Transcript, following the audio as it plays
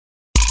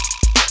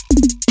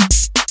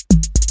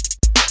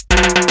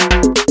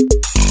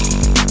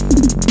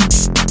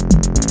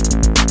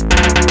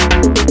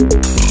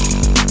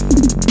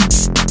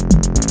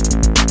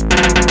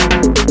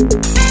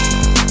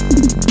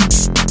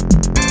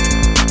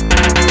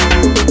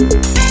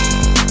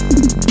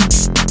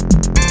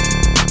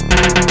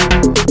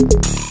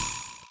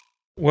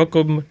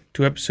Welcome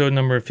to episode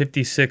number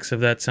 56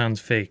 of That Sounds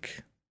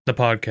Fake, the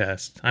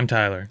podcast. I'm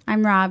Tyler.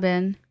 I'm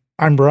Robin.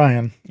 I'm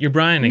Brian. You're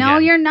Brian again. No,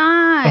 you're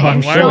not. Oh,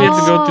 I'm Why do we have to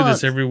go through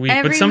Schultz. this every week?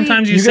 Every But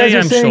sometimes week. you say guys are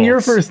I'm saying Schultz.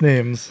 your first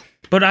names.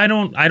 But I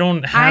don't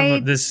have I-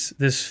 this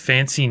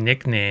fancy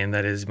nickname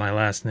that is my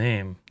last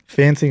name.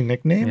 Fancy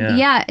nickname? Yeah.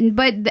 Yeah,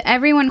 but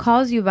everyone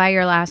calls you by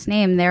your last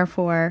name,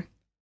 therefore.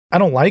 I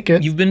don't like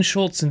it. You've been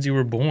Schultz since you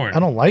were born. I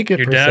don't like it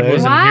Your per dad se.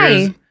 wasn't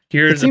Why?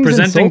 here's It seems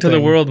presenting to the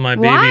insulting. world my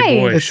baby Why?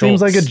 boy. It seems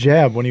like a Schultz.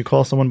 jab when you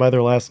call someone by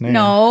their last name.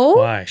 No.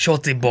 Why?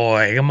 Schultzy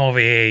boy, come over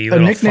here, you A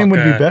little nickname would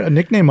be fucker. better. A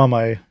nickname on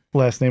my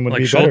last name would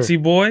Like be better.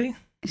 Schultzy boy?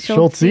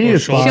 Schultzy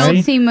is Schultzy. fine.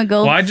 Schultzy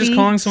McGultzy. Why just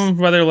calling someone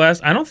by their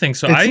last? I don't think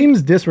so. It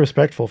seems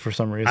disrespectful for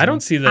some reason. I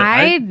don't see that.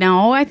 I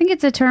know. I think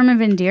it's a term of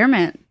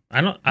endearment.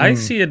 I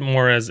see it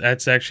more as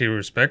that's actually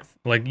respect.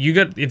 Like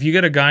if you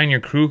get a guy in your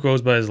crew who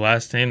goes by his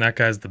last name, that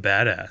guy's the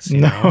badass.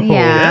 You No. know? Yeah.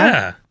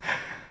 Yeah,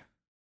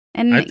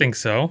 And I think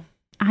so,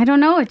 I don't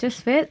know. It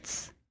just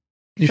fits.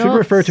 You should Schultz.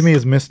 refer to me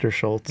as Mr.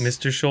 Schultz.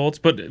 Mr. Schultz.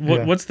 But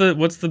Yeah. what's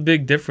the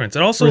big difference?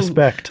 And also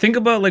Respect. think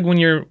about like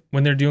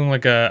when they're doing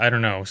like I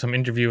don't know, some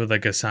interview with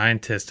like a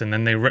scientist, and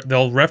then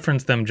they'll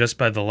reference them just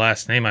by the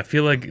last name. I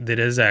feel like that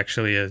is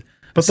actually a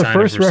But the sign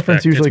first of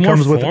reference respect. usually It's more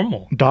comes with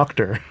formal.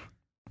 doctor.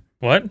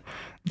 What?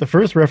 The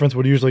first reference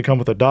would usually come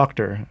with a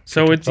doctor.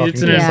 So it's Talking an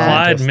to a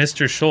implied scientist.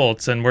 Mr.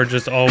 Schultz, and we're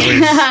just always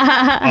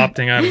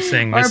opting out of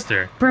saying Or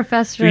Mr.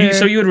 Professor.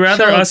 So you would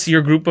rather Schultz. us,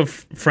 your group of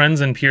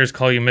friends and peers,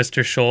 call you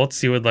Mr.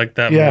 Schultz? You would like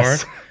that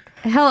Yes.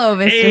 more? Hello,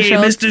 Mr. Hey,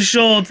 Schultz. Mr.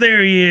 Schultz,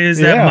 there he is,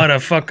 that Yeah.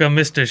 motherfucker,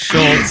 Mr.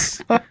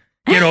 Schultz.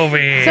 Get over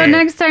here. So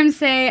next time,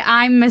 say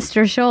I'm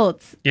Mr.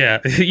 Schultz. Yeah,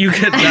 you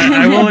could.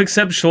 I will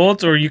accept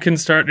Schultz, or you can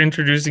start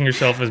introducing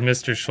yourself as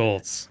Mr.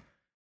 Schultz.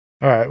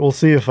 All right, we'll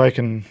see if I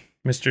can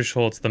Mr.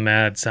 Schultz, the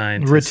mad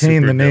scientist.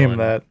 retain the name supervillain.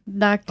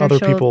 that Dr. other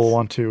Schultz. people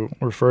want to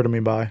refer to me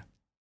by.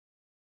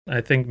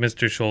 I think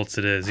Mr. Schultz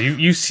it is.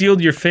 You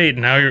sealed your fate.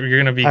 Now you're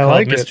going to be I called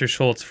like it. Mr.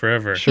 Schultz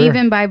forever. Sure.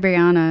 Even by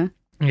Brianna.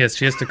 Yes,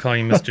 she has to call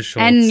you Mr. Schultz.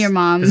 And your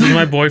mom. This is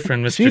my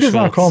boyfriend, Mr. She does Schultz.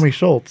 not call me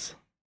Schultz.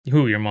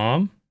 Who, your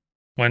mom?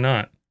 Why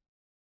not?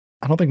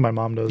 I don't think my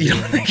mom does. You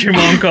don't think your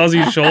mom calls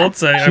you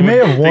Schultz? I She may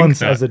would have think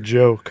once not. as a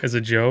joke. As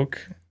a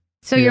joke.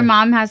 So your Yeah.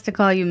 mom has to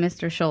call you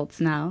Mr.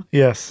 Schultz now.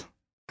 Yes.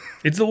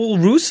 It's the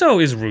old Russo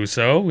is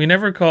Russo. We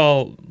never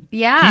call.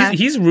 Yeah.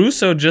 He's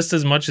Russo just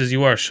as much as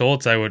you are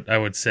Schultz. I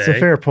would say. It's a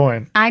fair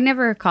point. I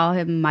never call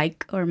him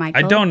Mike or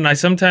Michael. I don't. I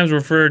sometimes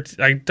refer.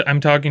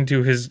 I'm talking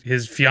to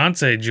his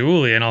fiance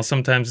Julie, and I'll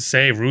sometimes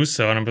say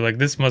Russo, and I'll be like,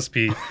 "This must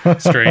be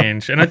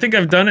strange." And I think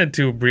I've done it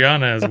to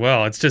Brianna as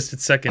well. It's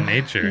second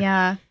nature.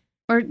 Yeah.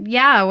 Or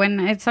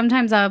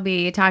sometimes I'll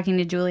be talking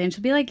to Julie and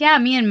she'll be like, "Yeah,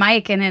 me and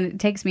Mike," and then it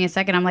takes me a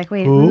second. I'm like,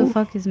 "Wait, who Who? the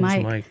fuck is Who's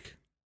Mike?" Mike?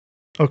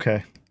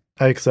 Okay.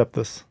 I accept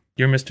this.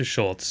 You're Mr.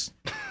 Schultz.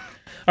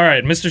 All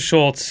right, Mr.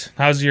 Schultz.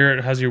 How's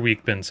your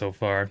week been so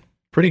far?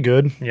 Pretty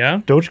good.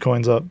 Yeah.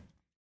 Dogecoin's up.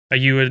 Are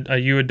you a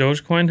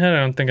Dogecoin head? I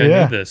don't think I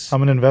Yeah, knew this.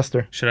 I'm an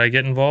investor. Should I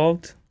get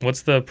involved?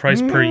 What's the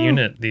price per Mm.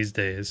 unit these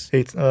days?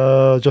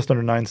 Just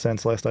under 9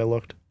 cents last I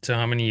looked. So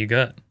how many you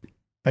got?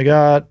 I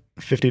got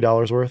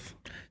 $50 worth.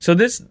 So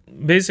this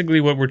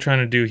basically what we're trying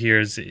to do here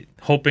is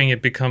hoping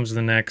it becomes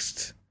the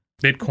next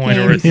Bitcoin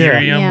or Yeah.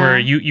 Ethereum, Yeah. where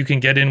you can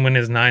get in when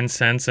it's 9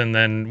 cents, and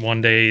then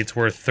one day it's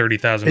worth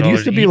 $30,000. It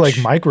used to be each. like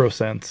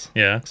microcents.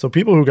 Yeah. So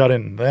people who got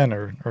in then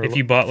are If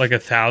you bought like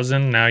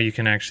 1,000, now you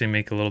can actually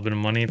make a little bit of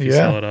money if you Yeah.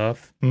 sell it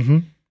off. Mm-hmm.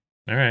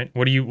 All right.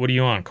 What are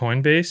you on?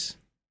 Coinbase?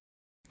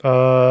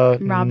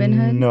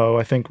 Robinhood? No,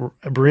 I think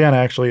Brianna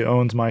actually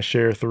owns my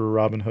share through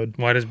Robinhood.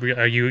 Why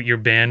are you're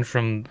banned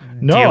from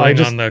No, dealing I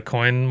just- on the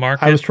coin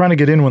market? I was trying to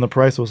get in when the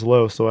price was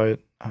low, so I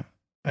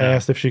Yeah.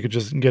 asked if she could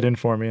just get in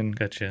for me, and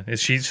Gotcha.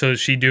 Is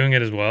she doing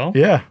it as well?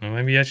 yeah. Well,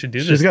 maybe I should do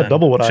this. She's got then.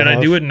 double what I Should I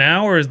have. do it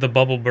now, or is the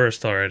bubble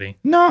burst already?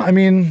 No, I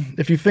mean,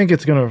 if you think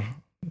it's gonna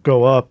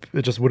go up,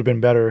 it just would have been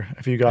better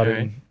if you got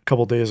Alright. in a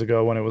couple days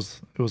ago when it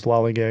was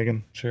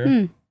lollygagging. Sure.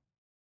 Hmm.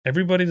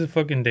 Everybody's a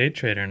fucking day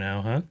trader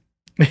now, huh?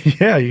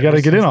 Yeah, you got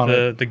to get in on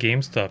it. The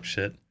GameStop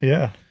shit.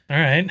 Yeah, All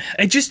right.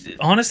 I just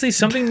honestly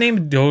something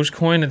named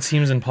Dogecoin. It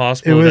seems it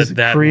impossible was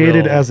that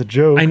created will, as a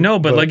joke. I know,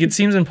 but like it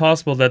seems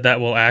impossible that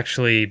will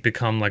actually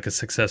become like a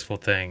successful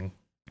thing.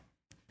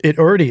 it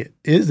already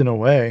is in a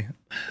way.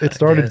 It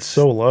started guess.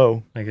 so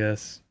low. I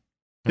guess.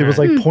 It was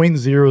Alright. like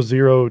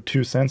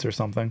 0.002 cents or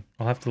something.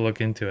 I'll have to look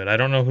into it. I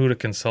don't know who to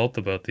consult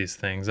about these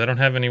things. I don't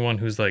have anyone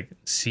who's like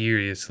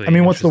seriously. I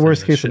mean, what's the interested in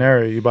worst this case shit.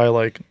 scenario? You buy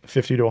like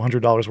 $50 to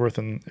 $100 worth,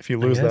 and if you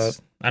I lose guess.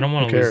 that, I don't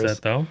want who to lose cares?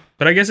 that though.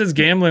 But I guess it's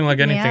gambling like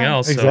anything Yeah.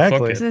 else. So Exactly.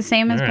 fuck It's it. the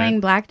same as All right.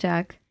 playing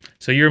blackjack.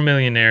 So you're a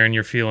millionaire and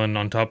you're feeling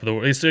on top of the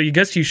world. So you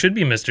guess you should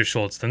be Mr.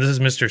 Schultz. Then this is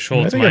Mr.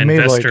 Schultz, think my I've made,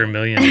 investor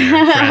millionaire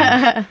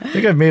friend. I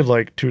think I've made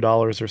like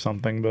 $2 or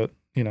something, but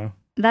you know,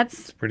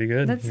 That's Pretty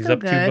good. That's He's still up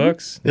good.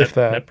 $2. If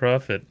that. Net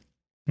profit.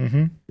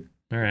 mm-hmm.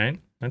 All right.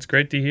 That's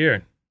great to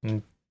hear.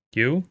 And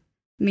you?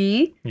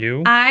 me.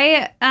 You?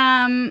 I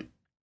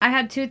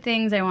had two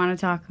things I want to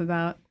talk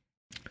about.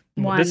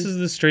 One. This is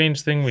the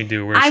strange thing we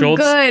do, where I'm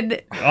Schultz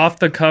good. off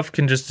the cuff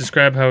can just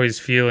describe how he's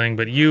feeling,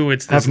 but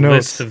it's this Have notes.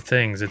 list of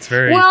things. It's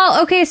very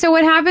Well, okay, so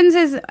what happens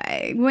is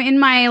in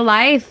my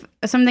life,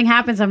 something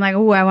happens, I'm like,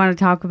 oh, I want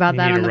to talk about You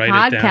that need on to the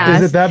write it down.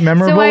 podcast. Is it that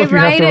memorable so I if you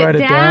have to write it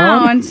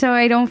down? so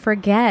I don't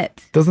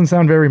forget. Doesn't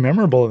sound very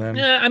memorable then.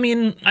 Yeah, I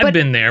mean, I've But-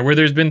 been there where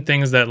there's been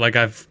things that like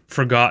I've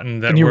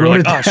forgotten that And you were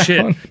wrote like, it oh shit.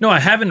 down? No, I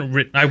haven't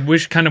written. I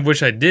wish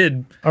I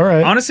did. All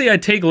right. Honestly, I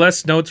take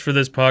less notes for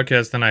this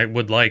podcast than I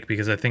would like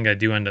because I think I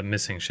do end up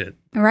missing shit.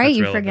 Right, that's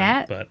you relevant,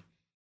 forget. But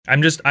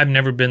I've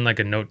never been like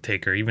a note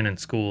taker, even in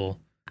school.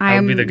 I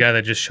would be the guy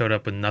that just showed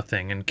up with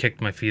nothing and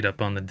kicked my feet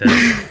up on the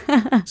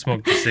desk,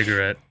 smoked a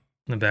cigarette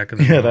in the back of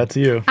the Yeah, room. that's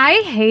you.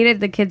 I hated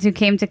the kids who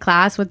came to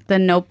class with the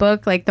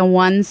notebook, like the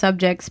one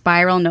subject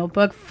spiral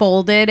notebook,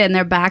 folded in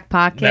their back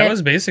pocket. That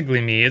was basically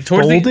me.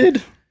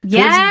 Folded?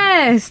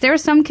 yes, there were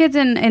some kids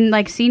in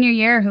like senior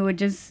year who would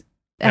just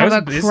have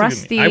a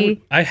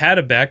crusty. I had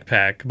a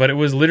backpack, but it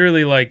was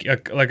literally like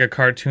a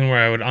cartoon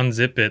where I would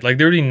unzip it. Like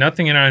there would be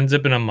nothing in it. I'd unzip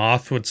it and a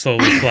moth would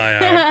slowly fly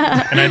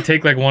out. And I'd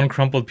take like one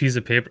crumpled piece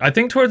of paper. I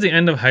think towards the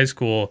end of high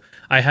school,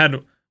 I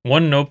had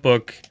one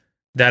notebook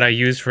that I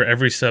used for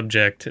every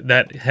subject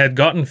that had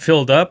gotten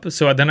filled up.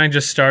 So then I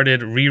just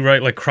started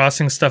like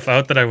crossing stuff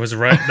out that I was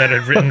that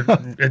had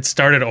written. It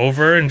started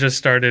over and just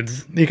started.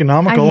 I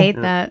Economical.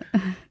 hate that.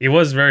 It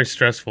was very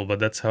stressful, but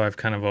that's how I've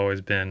kind of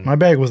always been. My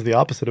bag was the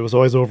opposite. It was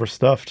always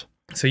overstuffed.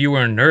 So you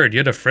were a nerd. You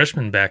had a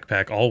freshman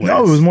backpack always.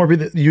 No, it was more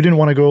you didn't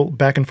want to go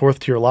back and forth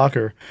to your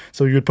locker,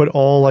 so you would put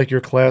all like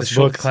your class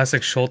books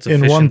classic Schultz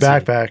in one efficiency.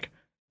 backpack.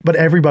 But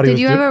everybody Did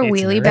was you have a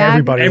it's wheelie nerd. bag?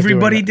 Everybody was doing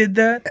Everybody that. did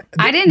that?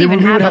 I didn't They even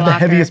would have a have the locker.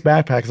 heaviest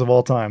backpacks of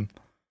all time.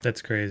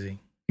 That's crazy.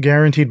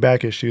 Guaranteed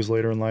back issues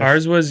later in life.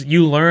 Ours was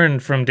you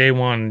learned from day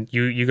one.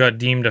 You got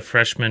deemed a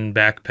freshman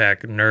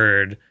backpack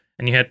nerd,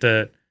 and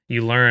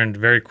you learned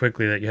very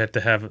quickly that you had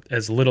to have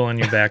as little in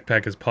your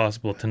backpack as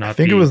possible to not I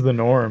think be it was the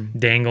norm.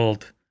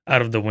 dangled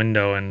out of the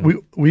window and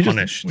We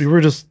punished. we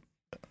were just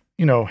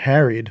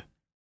harried,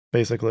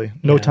 basically.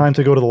 No Yeah. time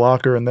to go to the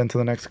locker and then to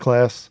the next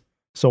class,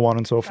 so on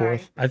and so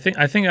forth. I think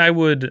I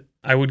would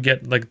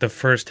get like the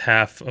first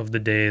half of the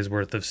day's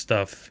worth of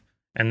stuff,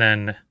 and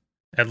then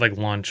at like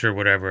lunch or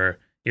whatever,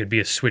 it would be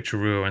a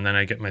switcheroo, and then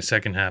I get my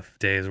second half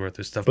day's worth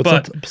of stuff.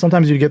 But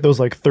sometimes you get those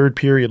like third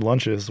period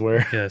lunches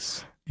where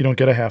yes, you don't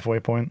get a halfway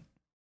point.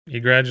 you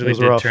gradually It was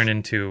did rough. turn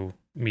into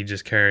me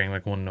just carrying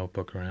like one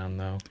notebook around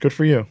though. Good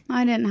for you.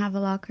 I didn't have a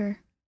locker.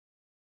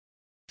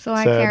 So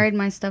I Sad. carried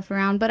my stuff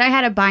around, but I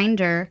had a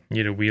binder.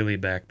 You had a wheelie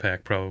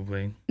backpack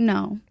probably.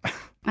 No,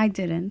 I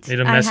didn't. You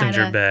had a I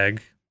messenger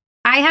bag.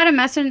 I had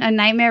a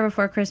Nightmare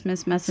Before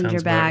Christmas messenger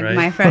Sounds about bag right.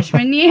 my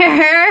freshman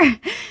year.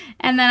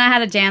 And then I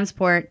had a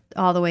JanSport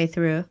all the way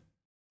through.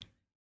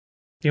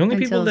 The only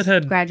people until that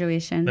had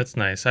graduation. that's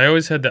nice. I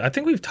always had that. I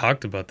think we've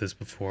talked about this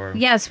before.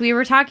 Yes, we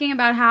were talking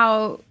about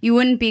how you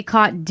wouldn't be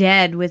caught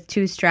dead with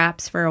two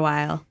straps for a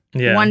while.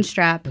 Yeah, One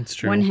strap, that's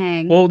true. one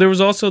hang. Well, there was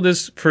also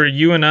this for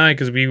you and I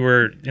because we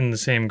were in the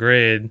same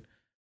grade.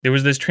 There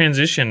was this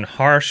transition,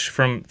 harsh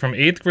from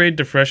 8th grade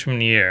to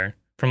freshman year,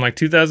 from like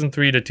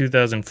 2003 to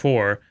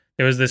 2004.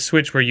 There was this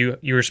switch where you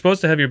were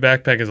supposed to have your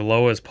backpack as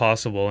low as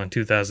possible in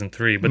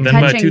 2003, but then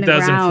by Touching the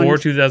 2004,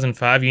 ground.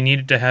 2005, you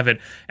needed to have it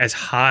as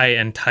high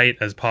and tight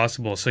as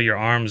possible so your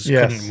arms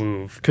Yes. couldn't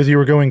move. Because you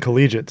were going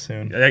collegiate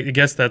soon. I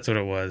guess that's what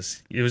it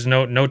was. It was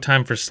no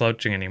time for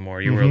slouching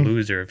anymore. You were a Mhm.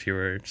 loser if you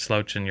were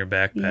slouching your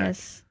backpack.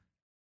 yes.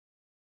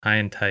 High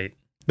and tight,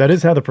 That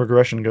is how the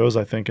progression goes,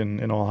 I think,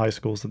 in all high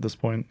schools at this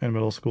point, and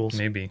middle schools.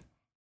 maybe.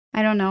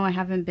 I don't know. I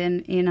haven't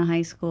been in a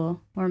high school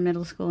or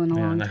middle school in a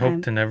Yeah, long and I time.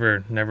 hope to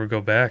never go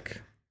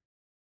back.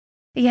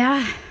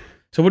 Yeah.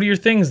 So what are your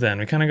things then?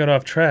 We kind of got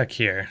off track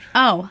here.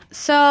 Oh,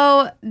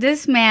 so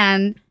this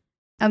man,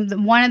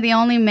 one of the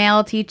only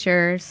male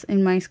teachers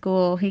in my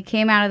school, he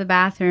came out of the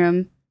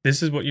bathroom.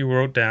 This is what you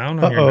wrote down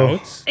on your Uh-oh.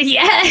 notes?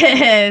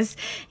 Yes.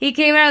 He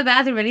came out of the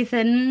bathroom and he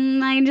said,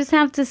 I just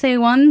have to say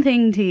one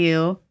thing to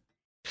you.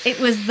 It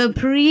was the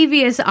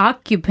previous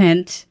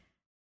occupant,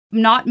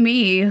 not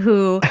me,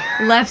 who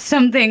left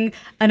an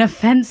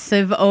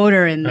offensive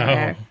odor in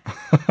there.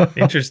 Oh,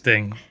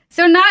 interesting.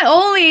 So not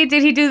only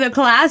did he do the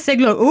classic,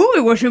 like, "Oh,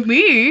 it wasn't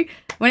me,"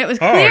 when it was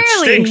Oh, clearly it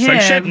stinks him,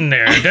 like shit in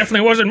there. It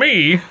definitely wasn't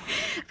me.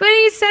 but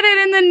he said it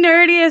in the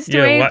nerdiest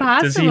way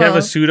possible. Does he have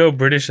a pseudo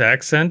British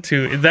accent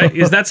too?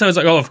 Is that so? It's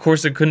like, oh, of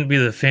course it couldn't be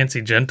the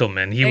fancy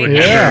gentleman. He would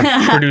Yeah.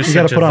 never produce You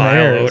gotta such a put on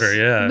vile airs. odor.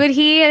 Yeah. But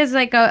he is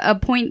like a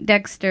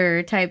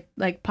Poindexter type,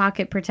 like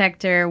pocket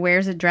protector,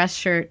 wears a dress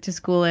shirt to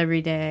school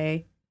every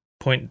day.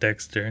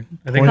 Poindexter.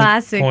 I Point-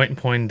 Classic.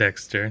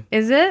 Poindexter.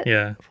 Is it?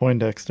 Yeah.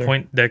 Poindexter.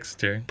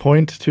 Poindexter.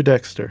 Point to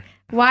Dexter.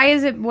 Why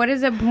is it? What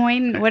is a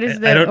point? What is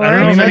the I don't know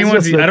origin? if that's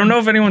anyone's. just a- I don't know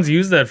if anyone's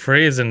used that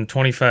phrase in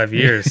 25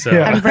 years. So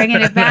Yeah. I'm bringing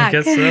it back.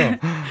 I guess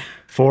so.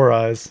 4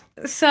 eyes.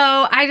 So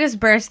I just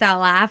burst out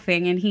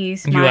laughing, and he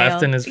smiled. You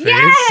laughed in his face?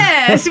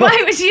 Yes.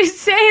 Why would you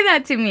say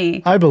that to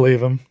me? I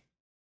believe him.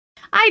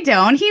 I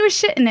don't. He was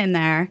shitting in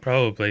there.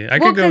 Probably. I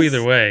Well, could go 'cause-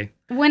 either way.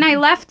 When I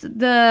left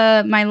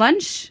my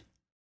lunch,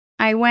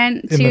 I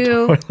went In the to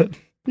toilet.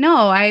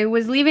 No, I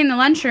was leaving the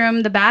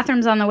lunchroom. The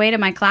bathroom's on the way to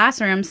my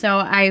classroom. So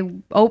I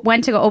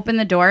went to go open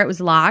the door. It was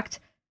locked.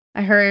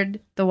 I heard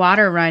the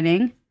water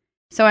running.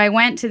 So I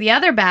went to the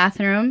other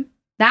bathroom.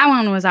 That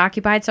one was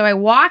occupied. So I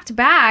walked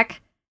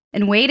back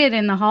and waited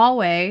in the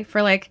hallway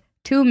for like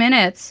 2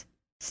 minutes,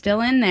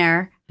 still in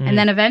there. And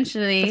then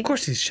eventually... Of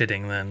course he's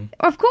shitting then.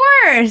 Of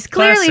course!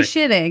 Clearly Classic.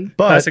 shitting.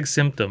 But Classic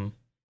symptom.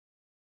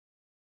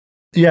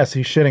 yes,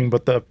 he's shitting,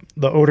 but the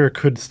odor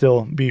could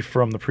still be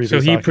from the So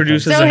previous he occupant.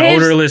 produces So an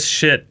his- odorless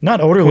shit. Not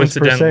odorless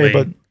per se, coincidentally.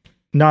 but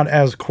not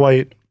as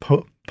quite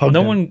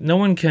pungent. No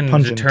one can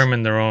Pungent.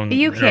 determine their own,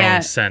 You their own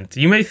can't. scent.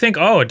 You may think,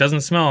 oh, it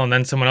doesn't smell, and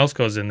then someone else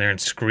goes in there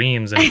and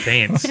screams and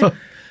faints.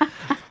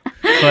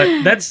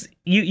 But that's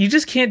you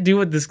just can't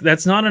do it.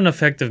 That's not an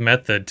effective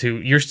method.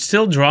 You're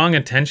still drawing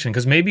attention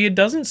because maybe it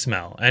doesn't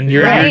smell, and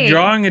you're Right.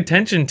 drawing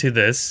attention to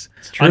this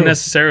true.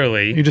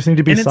 unnecessarily. You just need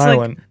to be And it's like,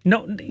 silent.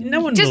 no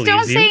one Just believes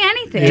don't you. say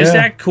anything. Just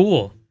Yeah. act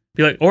cool.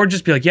 Be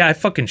like, yeah, I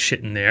fucking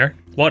shit in there.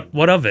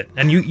 What of it?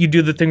 And you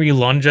do the thing where you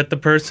lunge at the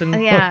person.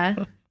 Yeah.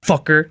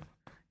 Fucker,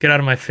 get out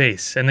of my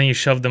face, and then you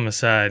shove them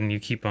aside and you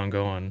keep on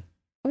going.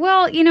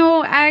 Well,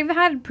 I've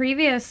had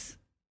previous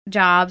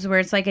jobs where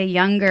it's like a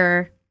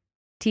younger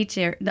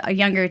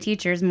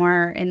teachers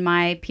more in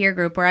my peer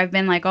group where I've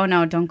been like, oh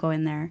no, don't go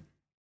in there.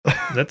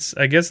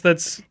 I guess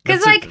that's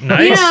Because nice.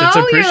 you're It's like,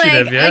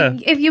 appreciative. Yeah.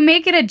 if you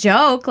make it a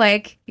joke,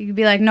 like you could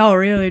be like, no,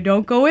 really,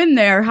 don't go in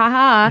there,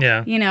 haha.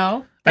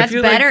 Yeah. That's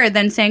feel better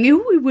than saying,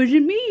 oh, it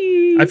wasn't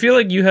me. I feel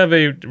like you have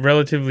a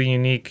relatively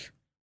unique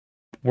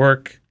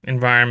work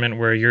environment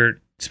where you're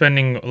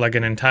spending like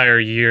an entire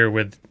year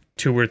with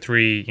 2 or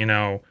 3,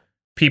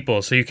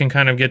 people, so you can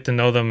kind of get to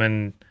know them,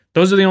 and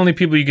those are the only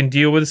people you can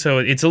deal with. So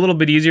it's a little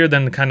bit easier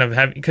than kind of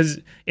having, because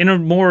in a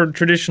more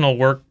traditional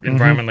work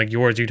environment like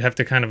yours, you'd have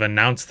to kind of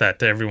announce that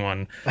to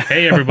everyone.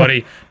 Hey,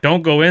 everybody,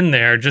 don't go in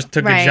there. Just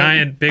took Right. a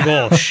giant, big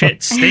old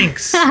shit.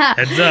 Stinks.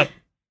 Heads up.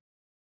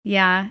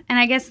 Yeah, and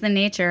I guess the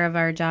nature of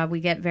our job, we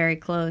get very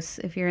close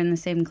if you're in the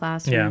same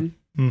classroom.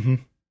 Mm-hmm.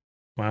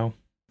 Wow.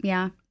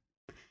 Yeah.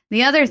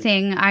 The other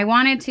thing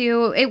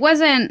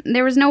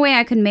there was no way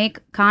I could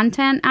make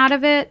content out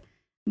of it,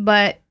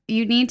 but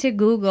you need to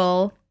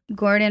Google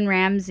Gordon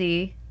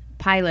Ramsay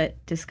pilot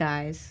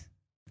disguise.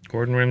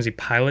 Gordon Ramsay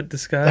pilot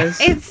disguise?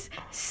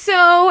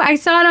 I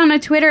saw it on a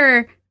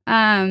Twitter.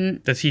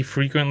 Does he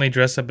frequently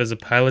dress up as a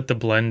pilot to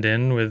blend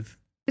in with...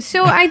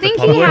 So I think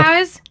he public?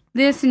 has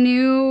this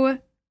new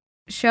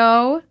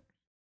show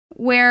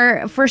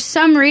where for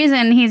some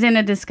reason he's in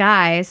a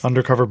disguise.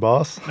 Undercover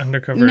boss.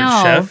 Undercover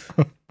No. chef?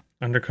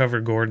 Undercover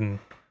Gordon.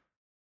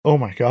 Oh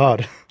my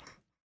god.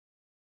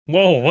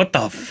 Whoa, what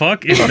the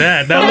fuck is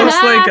that? That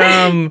looks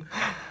like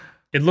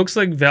it looks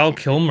like Val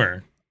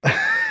Kilmer.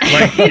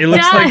 Like it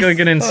looks does. like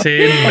an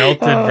insane melted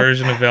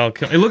version of Val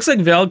Kilmer. It looks like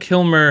Val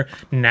Kilmer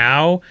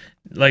now,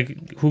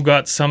 like who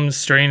got some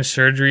strange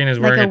surgery and is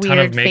Like wearing a a ton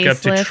of weird makeup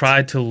to facelift.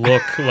 try to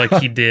look like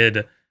he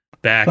did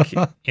back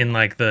in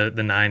like the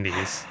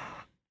 90s.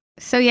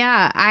 So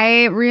yeah,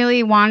 I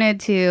really wanted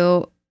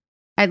to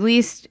at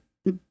least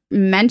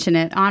mention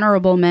it,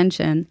 honorable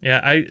mention. Yeah,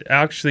 I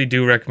actually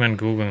do recommend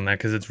Googling that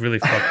because it's really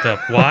fucked up.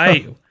 Why?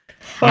 You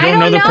don't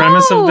know the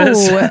premise of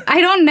this? I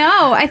don't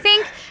know. I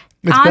think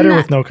It's On better the-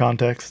 with no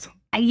context.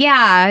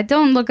 yeah,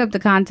 don't look up the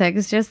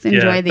context. Just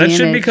enjoy Yeah, the that image.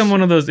 should become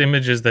one of those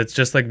images that's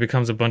just like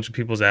becomes a bunch of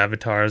people's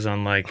avatars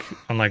on like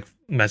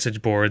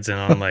message boards and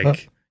on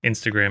like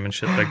Instagram and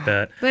shit like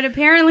that. But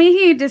apparently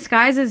he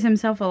disguises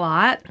himself a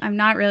lot. I'm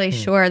not really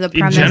sure the In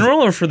premise. general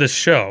or for this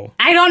show?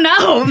 I don't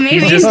know. Maybe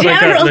He's just in like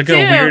general a too.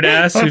 weird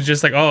ass who's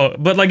just like, oh,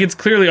 but like it's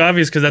clearly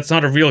obvious because that's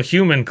not a real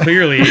human,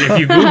 clearly, if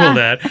you Google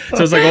that.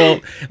 So it's like,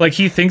 oh, like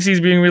he thinks he's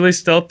being really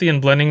stealthy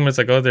and blending, but it's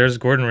like, oh, there's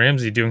Gordon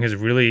Ramsay doing his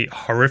really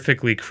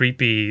horrifically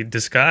creepy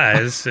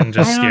disguise and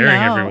just I don't scaring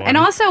know. everyone. And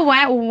also,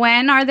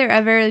 when are there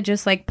ever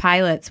just like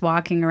pilots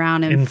walking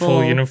around in, in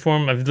full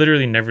uniform. I've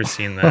literally never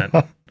seen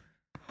that.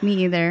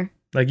 Me either.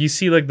 Like you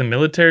see like the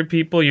military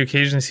people, you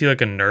occasionally see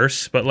like a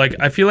nurse, but like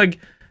I feel like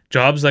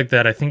jobs like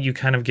that, I think you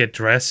kind of get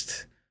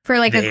dressed. For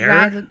like a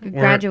There? Or-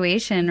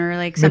 graduation or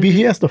like something. Maybe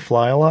he has to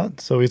fly a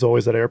lot, so he's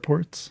always at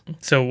airports.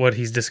 So what,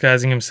 he's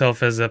disguising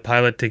himself as a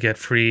pilot to get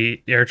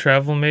free air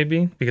travel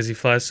maybe because he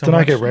flies so to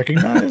much. not get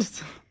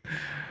recognized.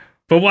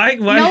 But why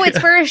No, it's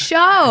for a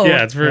show.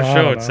 Yeah, it's for a I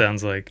show don't it know.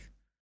 sounds like.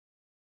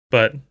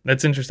 But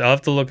that's interesting. I'll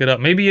have to look it up.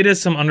 Maybe it is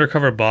some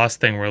undercover boss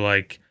thing where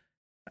like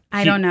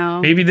I don't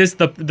know. maybe this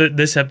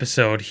this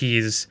episode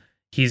he's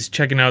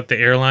checking out the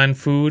airline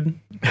food.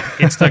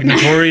 It's like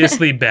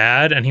notoriously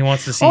bad, and he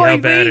wants to see how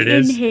bad it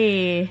is.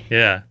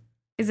 Yeah,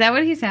 Is that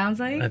what he sounds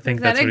like? I think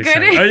Is that's that what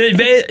a he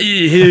good?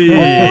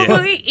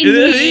 sounds.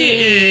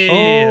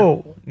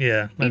 Oh,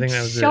 Yeah, I think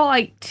that was it.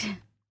 Shite.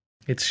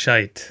 It's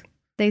shite.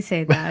 They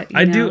say that.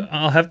 I you do. know.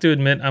 I'll have to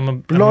admit, I'm a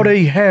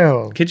bloody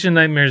hell. Kitchen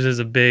Nightmares is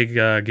a big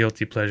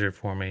guilty pleasure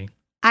for me.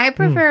 I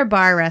prefer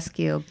Bar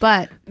Rescue,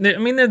 but I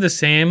mean, they're the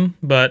same,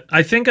 but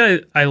I think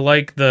I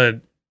like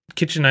the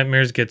Kitchen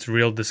Nightmares gets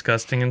real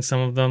disgusting in some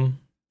of them.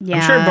 yeah.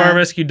 I'm sure Bar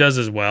Rescue does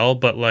as well,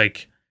 but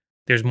like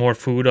there's more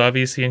food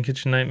obviously in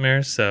Kitchen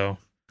Nightmares, so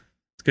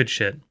it's good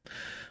shit.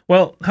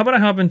 Well, how about I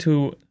hop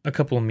into a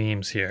couple of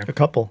memes here? A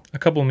couple. A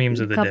couple of memes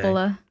of the Couple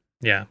day. of.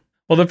 Yeah.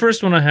 Well, the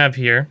first one I have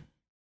here,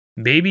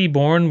 baby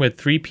born with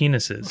 3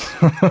 penises.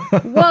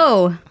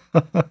 Whoa.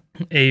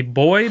 A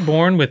boy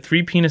born with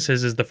 3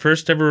 penises is the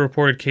first ever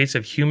reported case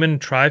of human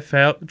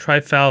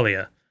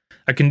triphallia,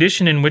 a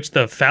condition in which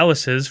the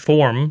phalluses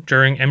form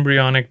during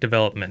embryonic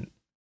development.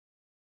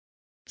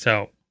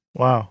 So,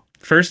 Wow.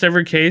 first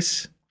ever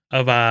case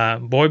of a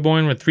boy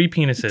born with 3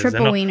 penises.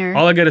 Triple And wiener.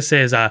 all I gotta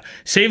say is,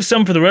 save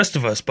some for the rest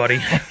of us,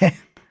 buddy.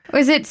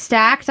 Was it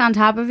stacked on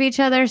top of each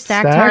other?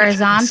 Stacked Stacked?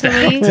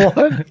 horizontally?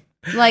 What?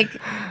 Like,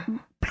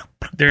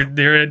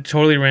 They're at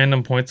totally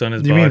random points on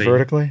his Do you body. mean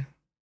vertically?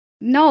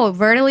 no,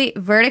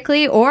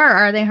 vertically, or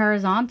are they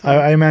horizontal?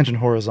 I imagine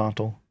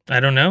horizontal. I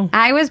don't know.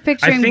 I was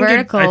picturing I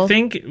vertical.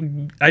 think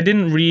I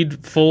didn't read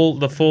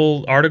the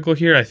full article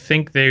here. I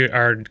think they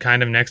are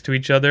kind of next to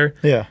each other.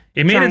 Yeah.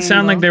 It made it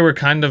sound like Triangle. they were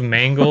kind of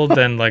mangled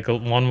and like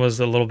one was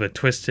a little bit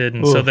twisted,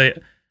 and so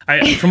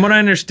Oof. from what I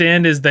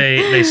understand, is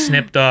they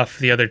snipped off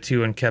the other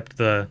two and kept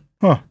the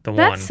Huh. the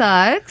that one.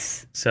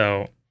 sucks.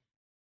 So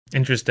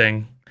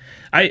interesting.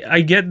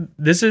 I get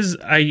this is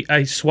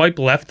I swipe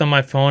left on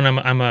my phone.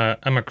 I'm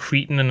a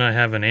cretin and I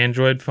have an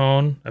Android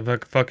phone. I have a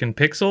fucking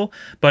Pixel,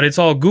 but it's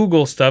all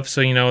Google stuff. So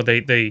you know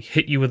they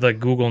hit you with like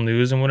Google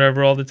News and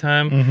whatever all the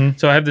time. Mm-hmm.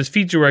 So I have this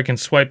feature where I can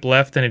swipe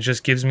left and it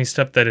just gives me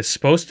stuff that is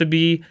supposed to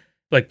be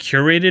like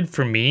curated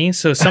for me.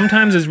 So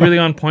sometimes it's really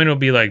on point. It'll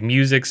be like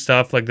music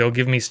stuff. Like they'll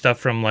give me stuff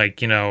from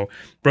like, you know,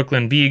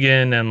 Brooklyn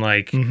Vegan and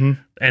like Mm-hmm.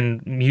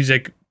 and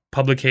music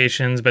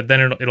publications, but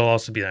then it'll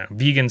also be like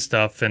vegan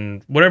stuff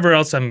and whatever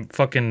else I'm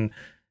fucking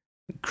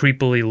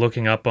creepily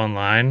looking up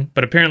online.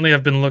 But apparently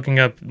I've been looking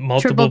up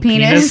multiple Triple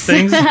penis.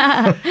 things.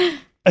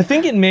 I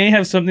think it may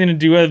have something to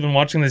do. I've been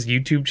watching this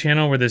YouTube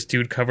channel where this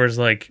dude covers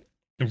like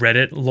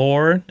Reddit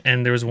lore,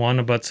 and there was one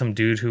about some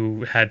dude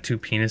who had 2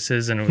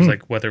 penises, and it was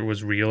like whether it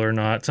was real or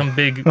not. Some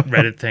big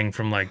Reddit thing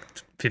from like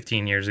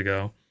 15 years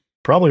ago.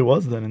 Probably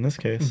was then in this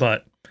case.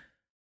 But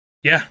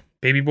yeah,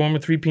 baby born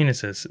with 3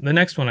 penises. The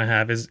next one I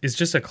have is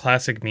just a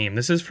classic meme.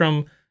 This is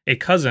from a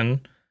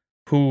cousin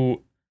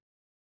who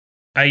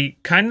I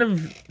kind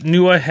of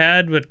knew I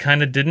had, but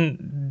kind of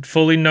didn't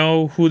fully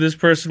know who this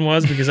person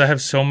was because I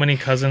have so many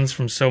cousins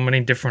from so many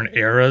different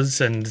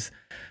eras and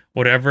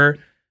whatever.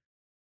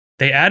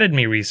 They added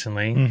me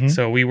recently, Mhm.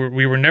 so we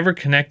were never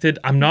connected.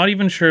 I'm not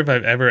even sure if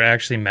I've ever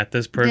actually met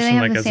this person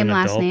have like the as same an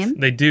last adult. name?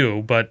 They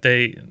do, but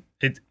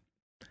this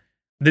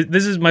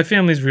is my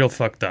family's real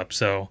fucked up.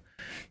 So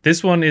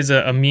this one is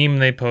a meme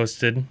they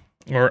posted,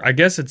 or I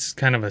guess it's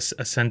kind of a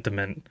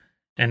sentiment,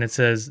 and it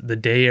says "The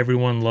day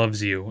everyone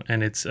loves you,"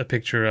 and it's a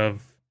picture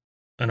of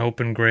an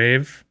open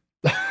grave,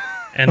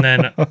 and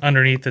then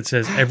underneath it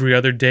says "Every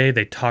other day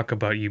they talk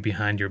about you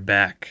behind your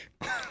back."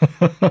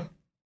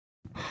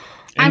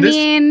 I And this-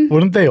 mean,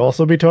 Wouldn't they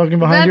also be talking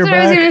behind that's your what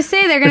back? I was going to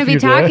say. They're going to if be you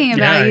did? talking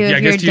about you I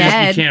if you're guess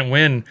dead. you can't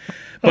win.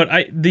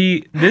 But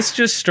this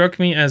just struck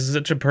me as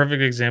such a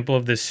perfect example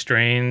of this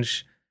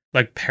strange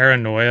like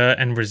paranoia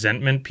and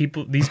resentment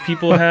these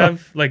people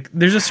have. Like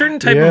there's a certain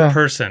type Yeah. of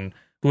person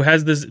who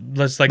has this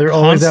like They're constant,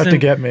 always out to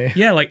get me.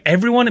 yeah, like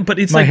everyone, but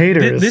it's My like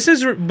haters. this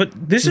is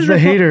The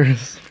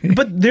haters.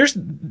 but there's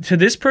to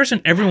this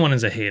person, everyone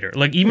is a hater.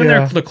 Like even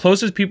Yeah. the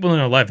closest people in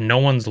their life, no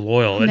one's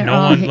loyal, and They're no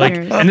all one like.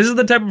 haters. And this is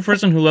the type of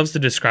person who loves to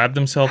describe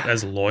themselves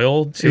as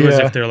loyal too, as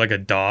Yeah. if they're like a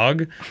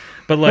dog.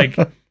 But like,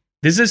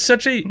 this is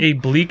such a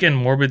bleak and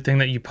morbid thing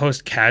that you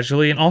post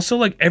casually, and also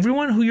like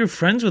everyone who you're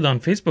friends with on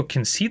Facebook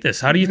can see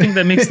this. How do you think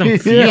that makes them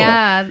feel?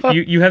 Yeah.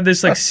 You have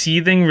this like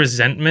seething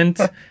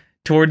resentment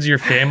towards your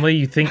family.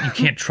 You think you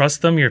can't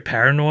trust them. You're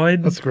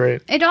paranoid. That's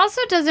great. It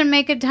also doesn't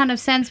make a ton of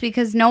sense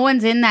because no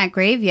one's in that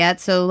grave yet.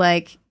 So,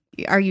 like,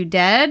 are you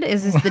dead?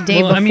 Is this the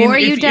day before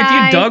you if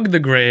die? you dug the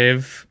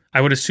grave, I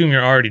would assume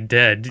you're already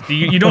dead.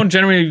 You don't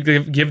generally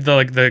give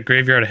the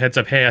graveyard a heads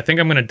up. Hey, I think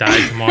I'm gonna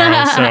die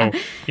tomorrow,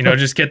 so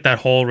just get that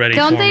hole ready.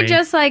 Don't for they me.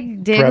 just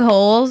like dig Prep.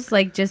 holes,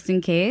 like just in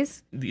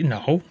case?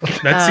 No,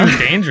 that seems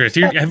dangerous.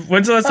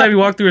 When's the last time you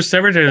walked through a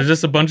cemetery? There's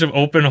just a bunch of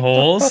open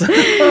holes.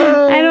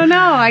 I don't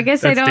know. I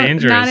guess I That's don't.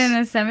 dangerous. Not in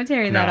a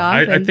cemetery No, that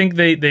often. I think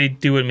they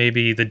do it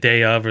maybe the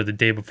day of or the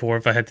day before,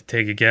 if I had to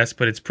take a guess.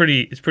 But it's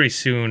pretty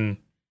soon.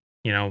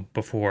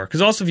 Before. Because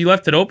also, if you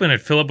left it open,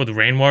 it'd fill up with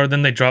rainwater,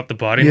 then they drop the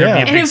body, and there'd be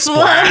a And big it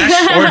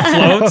splash. Or it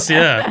floats,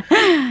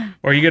 yeah.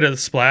 Or you get a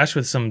splash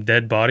with some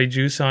dead body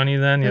juice on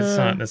you, then.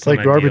 That's It's not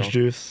like garbage ideal.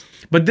 juice.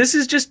 But this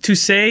is just to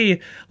say,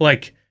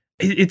 like,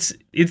 it's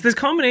this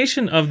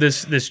combination of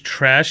this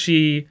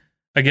trashy,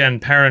 again,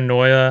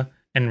 paranoia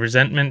and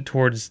resentment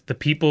towards the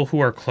people who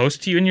are close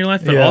to you in your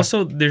life, but Yeah.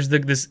 also there's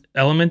this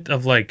element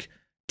of, like,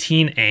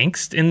 teen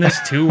angst in this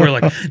too, where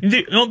like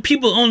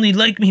people only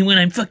like me when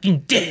I'm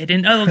fucking dead,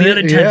 and all the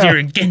other times Yeah. they're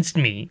against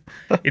me.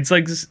 It's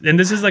like, and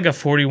this is like a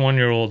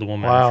 41-year-old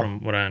woman Wow. from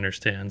what I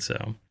understand.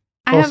 So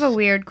I have a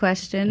weird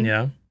question.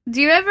 yeah, Do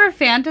you ever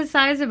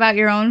fantasize about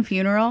your own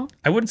funeral?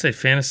 I wouldn't say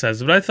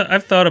fantasize, but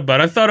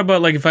I've thought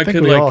about like if I I think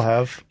could we all like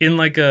have. in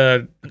like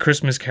a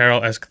Christmas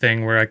Carol-esque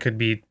thing where I could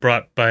be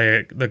brought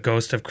by the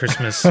ghost of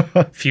Christmas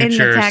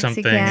future or taxi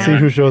something. cab. and See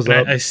who shows and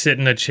up. I sit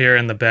in a chair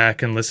in the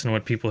back and listen to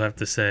what people have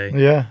to say.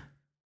 Yeah.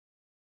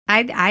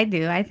 I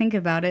do. I think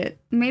about it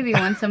maybe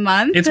once a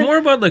month. It's more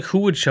about like who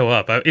would show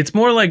up. It's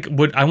more like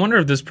I wonder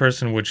if this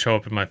person would show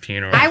up at my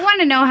funeral. I want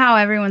to know how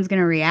everyone's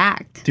going to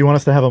react. Do you want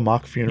us to have a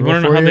mock funeral You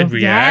want to know for how you? they'd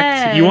react?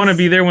 Yes. You want to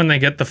be there when they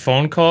get the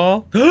phone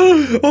call?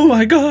 Oh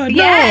my God!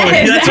 No!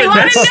 Yes, I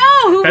want to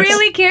know who that's-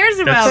 really cares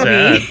about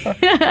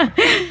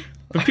me.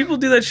 But people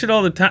do that shit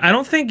all the time. I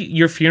don't think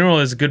your funeral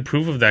is good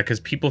proof of that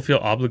because people feel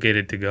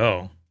obligated to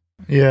go.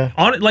 Yeah.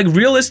 Like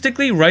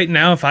realistically, right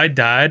now, if I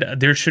died,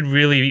 there should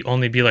really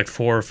only be like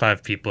 4 or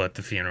 5 people at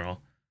the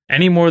funeral.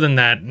 Any more than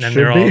that, and Should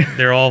they're be.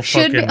 they're all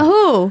Should fucking. be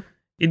who?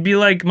 It'd be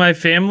like my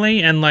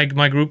family and like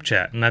my group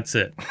chat, and that's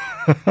it.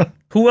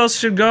 Who else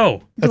should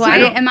go? That's a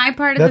good- Am I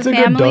part of that's the a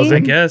good family? dozen. I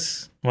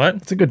guess. What?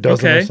 It's a good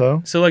dozen or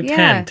so. So like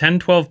Yeah. 10,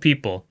 12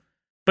 people.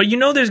 But you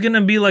know there's going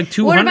to be like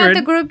 200. What about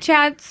the group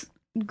chat's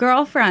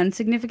girlfriends,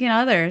 significant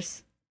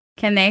others?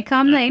 Can they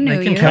come? They knew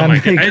They can you. come, I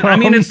Can they guess. I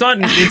mean, come?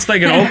 it's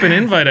like an open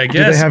invite, I Do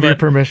guess. they have your but,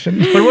 permission?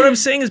 but what I'm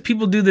saying is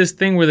people do this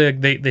thing where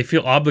they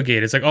feel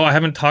obligated. It's like, oh, I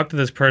haven't talked to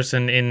this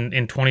person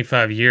in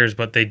 25 years,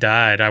 but they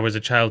died. I was a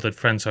childhood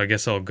friend, so I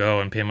guess I'll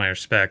go and pay my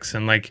respects.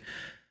 And like,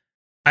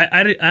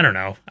 I don't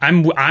know.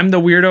 I'm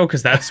the weirdo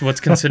because that's what's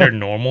considered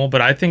normal,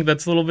 but I think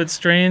that's a little bit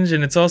strange.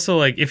 And it's also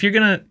like, if you're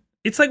going to,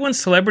 it's like when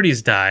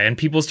celebrities die and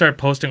people start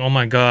posting, oh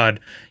my God,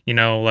 you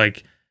know,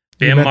 like,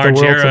 You Bam meant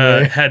the world to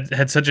Margera me.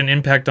 had such an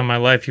impact on my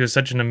life. He was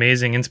such an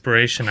amazing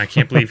inspiration. I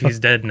can't believe he's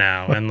dead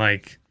now. And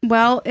like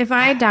Well, if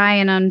I die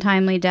an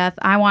untimely death,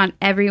 I want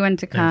everyone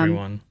to come,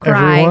 everyone,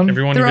 cry, Everyone?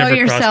 everyone you've throw ever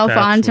yourself crossed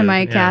paths onto with, my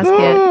yeah. casket,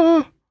 Ah!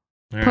 All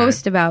right.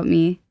 post about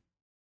me.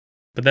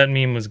 But that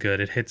meme was good.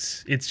 It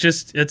hits. It's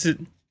a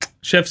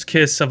chef's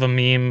kiss of a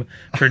meme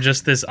for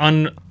just this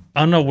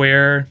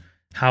unaware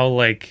how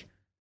like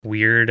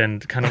weird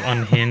and kind of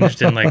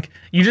unhinged and like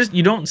you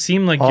don't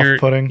seem like you're.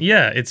 Off-putting.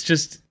 Yeah,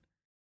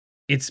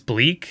 it's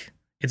bleak.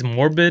 It's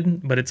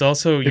morbid, but it's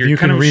also If you're you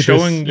kind can of read this,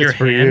 showing your it's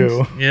for hand.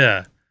 you.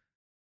 Yeah,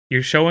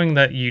 you're showing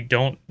that you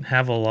don't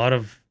have a lot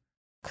of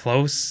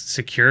close,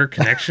 secure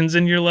connections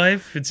in your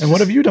life. It's And what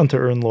just- have you done to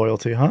earn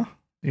loyalty, huh?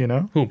 You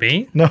know? Who,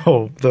 me?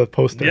 No, the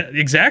poster. Yeah,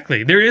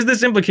 exactly. There is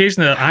this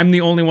implication that I'm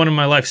the only one in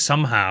my life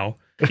somehow,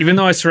 even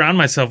though I surround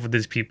myself with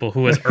these people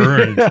who has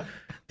earned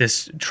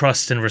this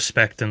trust and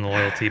respect and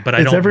loyalty. But I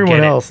It's don't everyone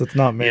get it. else. It's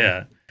not me.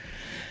 Yeah.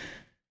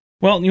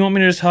 Well, you want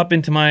me to just hop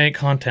into my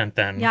content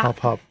then? Yeah. Hop,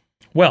 hop.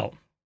 Well,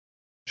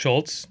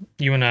 Schultz,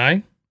 you and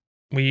I,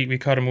 we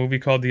caught a movie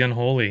called The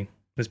Unholy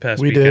this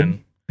past We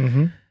weekend. did.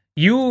 Mm-hmm.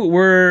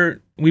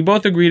 We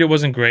both agreed it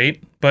wasn't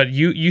great, but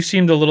you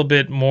seemed a little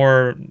bit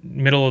more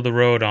middle of the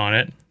road on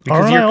it.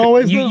 Aren't I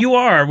always, though? you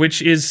are,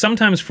 which is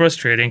sometimes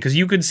frustrating because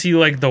you could see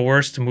like the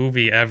worst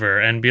movie ever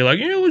and be like,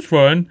 yeah, it was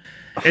fun.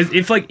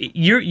 If like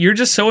you're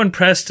just so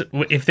impressed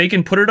if they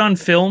can put it on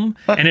film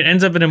and it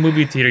ends up in a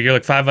movie theater, you're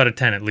like 5 out of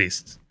 10 at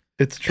least.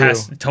 It's true.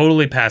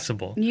 Totally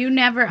passable.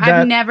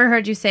 I've never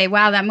heard you say,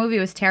 "Wow, that movie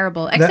was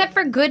terrible," except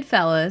for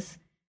Goodfellas.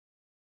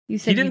 You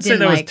said He didn't you say didn't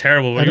that was like.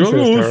 terrible. I You're didn't say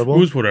like, it was "Oh, terrible." It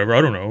was whatever.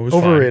 I don't know. It was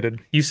Overrated.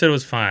 Fine. You said it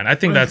was fine. I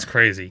think that's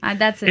crazy.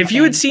 That's If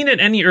you had insane. seen it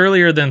any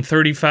earlier than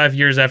 35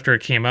 years after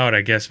it came out,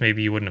 I guess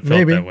maybe you wouldn't have felt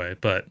Maybe. that way.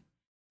 But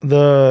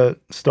The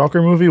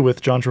Stalker movie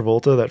with John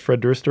Travolta that Fred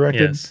Durst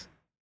directed, yes.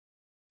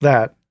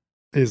 that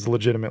is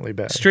legitimately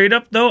bad. Straight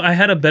up, though, I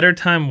had a better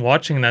time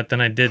watching that than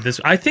I did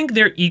this. I think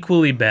they're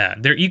equally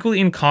bad. They're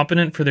equally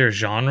incompetent for their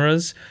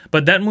genres,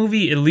 but that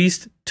movie at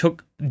least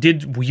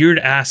did weird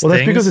ass Well, that's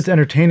things. because it's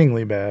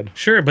entertainingly bad.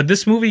 Sure, but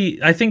this movie,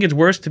 I think it's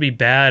worse to be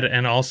bad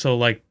and also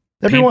like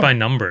Everyone- paint by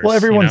numbers. Well,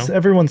 everyone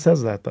everyone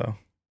says that though.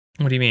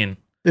 What do you mean?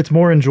 It's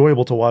more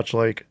enjoyable to watch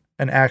like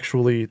an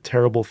actually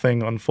terrible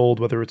thing unfold,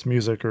 whether it's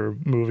music or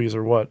movies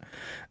or what,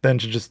 than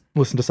to just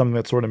listen to something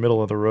that's sort of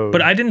middle of the road.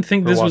 But I didn't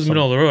think Or this watch was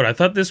middle of the road. I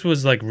thought this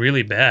was like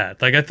really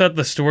bad. Like I thought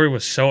the story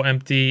was so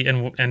empty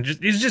and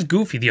just it's just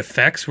goofy. The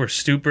effects were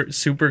super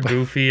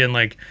goofy and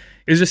like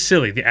it was just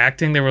silly. The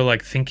acting, they were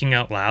like thinking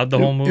out loud the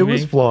whole movie. It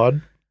was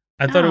flawed.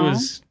 I thought it Aw.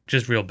 was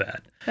just real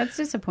bad. That's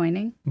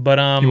disappointing. But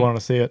You want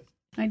to see it?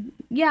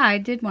 I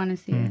did want to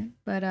see it,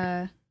 but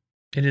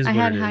it is I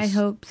what had it is. high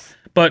hopes.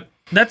 But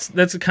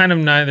that's kind of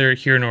neither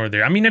here nor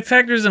there. I mean, it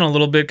factors in a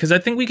little bit because I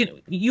think we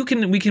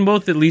can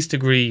both at least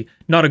agree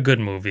not a good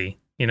movie.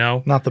 You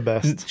know, Not the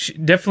best.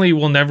 definitely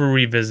will never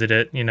revisit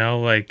it. You know,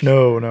 like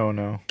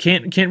No.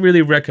 can't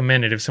really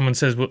recommend it. If someone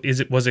says, "Well,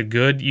 was it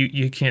good?"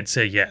 You can't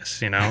say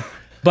yes. You know,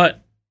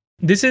 but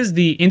this is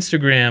the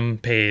Instagram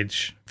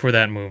page for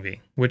that movie,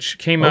 which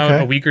came out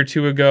Okay. a week or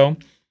two ago.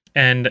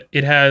 And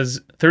it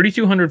has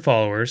 3,200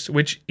 followers,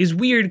 which is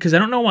weird because I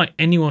don't know why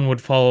anyone would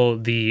follow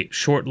the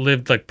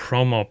short-lived like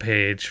promo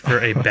page for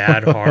a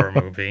bad horror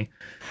movie.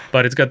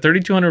 But it's got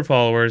 3,200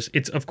 followers.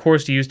 It's of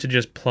course used to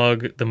just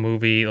plug the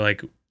movie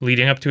like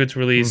leading up to its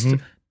release,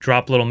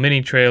 drop little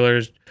mini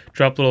trailers,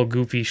 drop little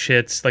goofy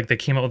shits. Like they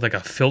came out with like a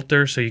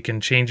filter so you can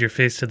change your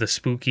face to the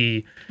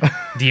spooky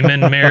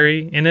demon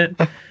Mary in it.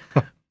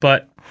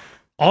 But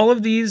all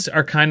of these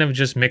are kind of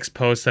just mixed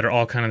posts that are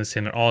all kind of the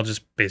same. They're all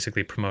just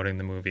basically promoting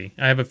the movie.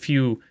 I have a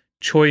few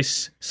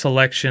choice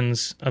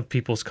selections of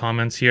people's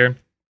comments here.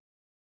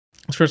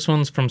 This first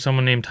one's from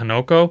someone named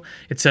Hanoko.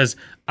 It says,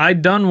 I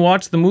done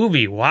watched the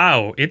movie.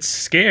 Wow, it's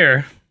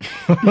scare.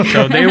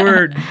 So they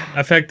were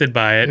affected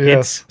by it.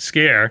 Yes. It's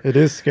scare. It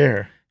is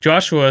scare.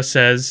 Joshua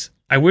says,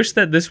 I wish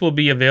that this will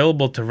be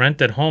available to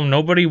rent at home.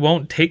 Nobody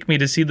won't take me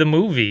to see the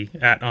movie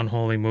at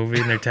Unholy Movie,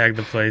 and they tagged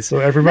the place. So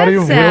everybody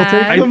will That's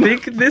take sad. them? I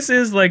think this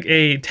is like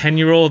a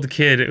 10-year-old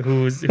kid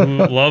who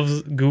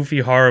loves goofy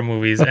horror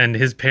movies, and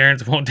his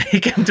parents won't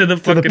take him to the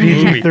To the fucking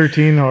movie.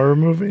 PG-13 horror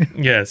movie?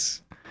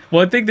 Yes.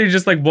 Well, I think they're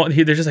just like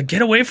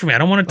get away from me. I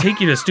don't want to take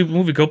you to a stupid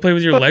movie. Go play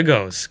with your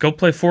Legos. Go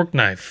play Fork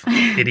Knife,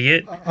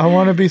 idiot. I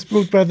want to be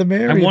spooked by the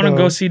Mary, I want to though.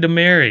 go see the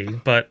Mary,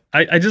 but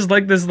I just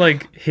like this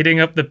like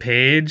hitting up the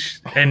page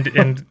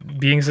and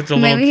being such a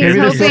little Maybe kid. he's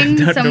Maybe hoping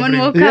Nobody- someone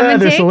will come Yeah,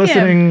 and they're take him.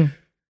 soliciting.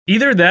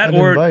 Either that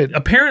An or invite.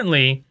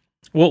 apparently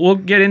we'll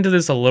get into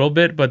this a little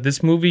bit, but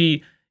this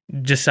movie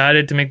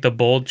decided to make the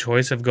bold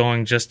choice of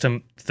going just to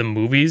the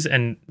movies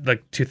and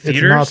like to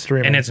theaters, not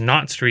streaming. and it's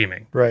not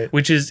streaming, Right.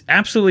 which is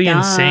absolutely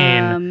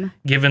insane Dumb.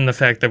 given the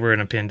fact that we're in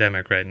a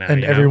pandemic right now.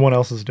 And you know? everyone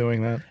else is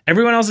doing that.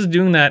 Everyone else is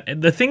doing that.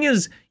 The thing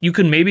is, you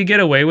could maybe get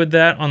away with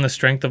that on the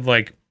strength of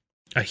like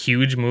a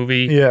huge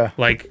movie, Yeah.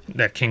 like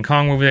that King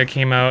Kong movie that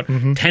came out.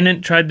 Mhm.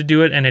 Tenet tried to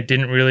do it and it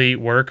didn't really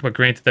work, but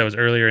granted that was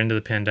earlier into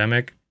the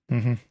pandemic.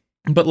 Mhm.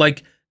 But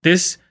like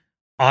this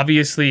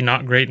obviously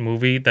not great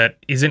movie that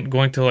isn't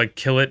going to like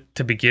kill it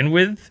to begin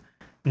with,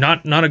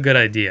 not a good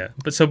idea.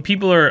 But so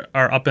people are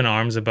up in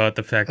arms about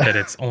the fact that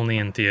it's only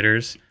in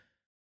theaters.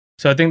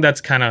 So I think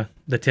that's kind of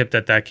the tip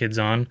that kid's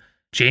on.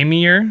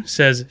 Jamier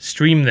says,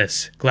 stream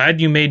this. Glad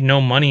you made no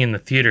money in the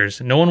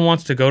theaters. No one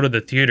wants to go to the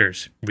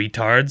theaters.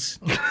 Retards.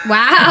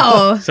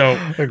 Wow. So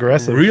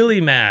Aggressive. really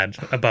mad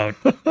about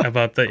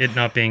it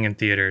not being in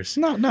theaters.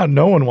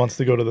 No one wants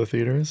to go to the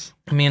theaters.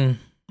 I mean,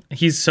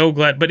 he's so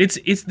glad, but it's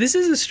this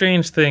is a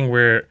strange thing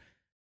where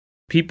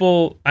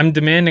people, I'm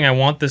demanding, I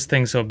want this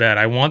thing so bad.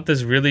 I want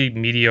this really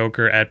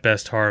mediocre at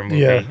best horror movie.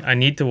 Yeah. I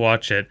need to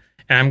watch it.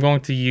 And I'm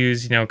going to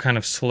use, kind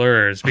of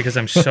slurs because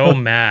I'm so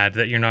mad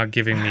that you're not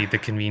giving me the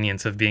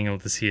convenience of being able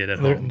to see it at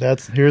home.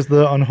 Here's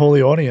the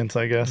unholy audience,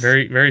 I guess.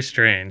 Very, very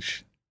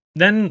strange.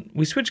 Then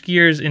we switch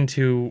gears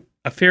into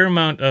a fair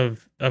amount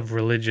of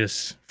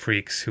religious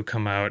freaks who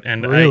come out.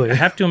 And Really? I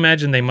have to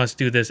imagine they must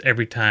do this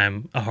every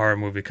time a horror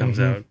movie comes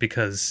out,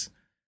 because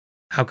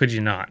how could you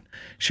not?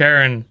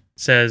 Sharon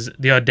says,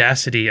 the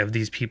audacity of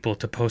these people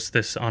to post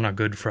this on a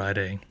Good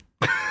Friday.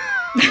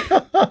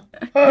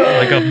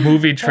 Like a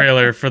movie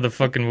trailer for the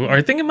fucking movie. Or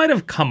I think it might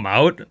have come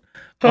out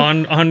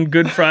on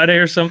Good Friday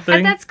or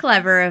something. That's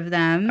clever of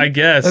them. I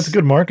guess. That's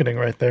good marketing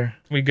right there.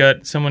 We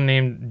got someone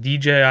named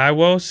DJ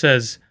Iwo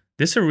says,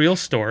 this a real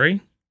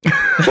story?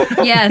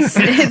 Yes,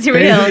 it's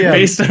real. Yeah.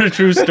 Based on a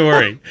true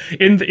story.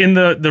 In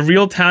the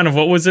real town of,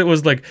 what was it?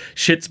 Was like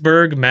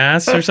Schittsburg,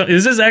 Mass or something.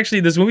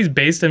 This movie's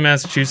based in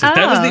Massachusetts.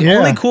 That was the Oh.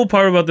 only Yeah. cool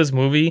part about this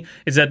movie,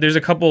 is that there's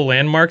a couple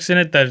landmarks in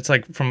it that it's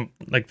like from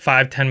like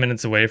 5-10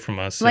 minutes away from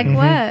us. Like And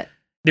what?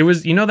 there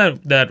was,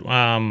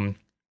 that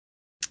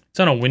it's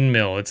on a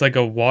windmill. It's like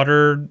a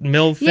water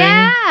mill thing.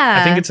 Yeah.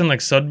 I think it's in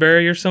like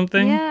Sudbury or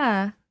something.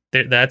 Yeah,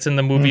 That's in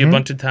the movie a Mhm.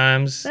 bunch of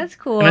times. that's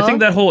cool. And I think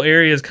that whole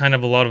area is kind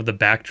of a lot of the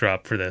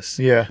backdrop for this.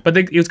 Yeah. But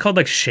it was called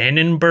like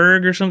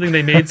Shannonburg or something.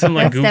 They made some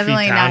like that's goofy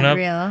definitely town not up.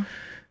 real.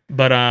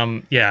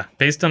 But yeah,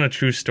 based on a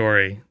true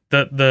story.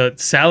 The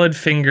salad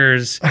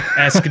fingers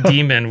esque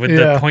demon with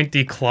the Yeah.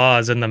 pointy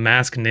claws and the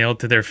mask nailed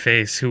to their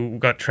face, who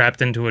got trapped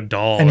into a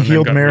doll And then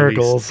healed got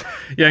miracles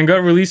released. Yeah, and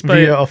got released by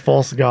via a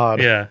false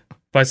god.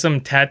 by some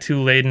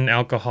tattoo laden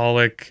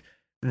alcoholic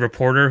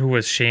reporter who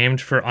was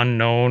shamed for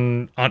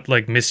unknown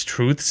like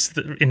mistruths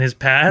in his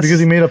past.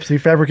 Because he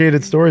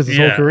fabricated stories his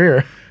Yeah. whole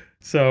career.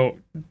 So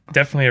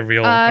definitely a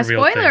real thing.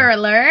 Spoiler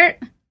alert.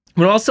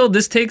 But also,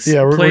 this takes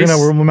Yeah, we place.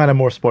 might have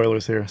more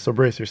spoilers here, so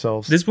brace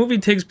yourselves. This movie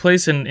takes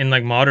place in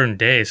like modern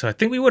day, so I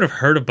think we would have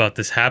heard about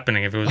this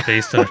happening if it was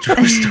based on a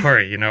true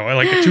story. Or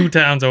like 2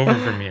 towns over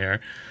from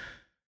here.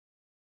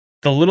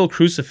 The Little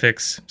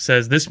Crucifix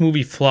says, this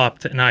movie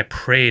flopped and I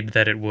prayed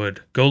that it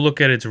would. Go look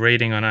at its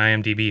rating on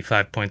IMDb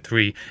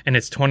 5.3 and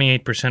it's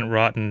 28%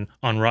 rotten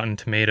on Rotten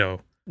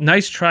Tomato.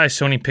 Nice try,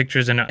 Sony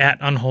Pictures and at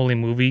Unholy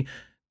Movie.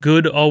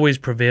 Good always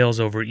prevails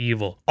over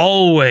evil.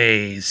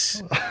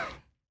 Always.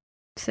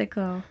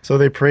 Sicko. So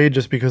they prayed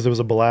just because it was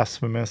a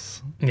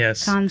blasphemous.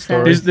 Yes.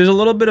 Concept. There's a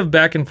little bit of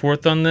back and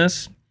forth on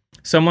this.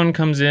 Someone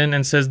comes in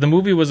and says the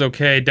movie was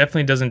okay,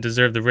 definitely doesn't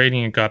deserve the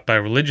rating it got by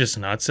religious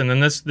nuts. And then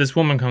this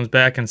woman comes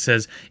back and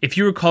says, if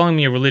you were calling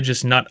me a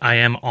religious nut, I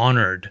am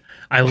honored.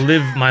 I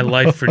live my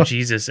life for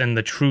Jesus and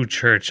the true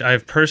church. I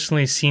have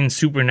personally seen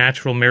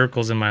supernatural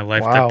miracles in my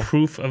life Wow.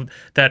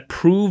 that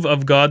prove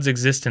of God's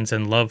existence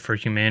and love for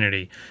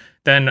humanity.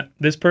 Then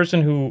this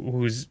person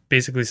who's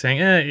basically saying,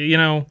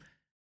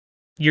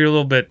 you're a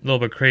little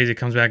bit crazy,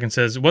 comes back and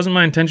says, it wasn't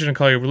my intention to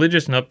call you a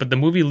religious nut, but the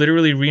movie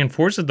literally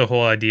reinforces the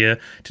whole idea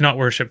to not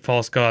worship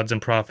false gods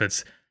and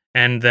prophets,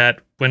 and that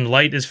when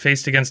light is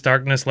faced against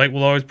darkness, light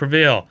will always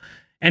prevail.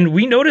 And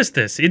we noticed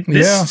this.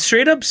 This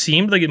straight up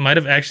seemed like it might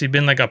have actually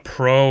been like a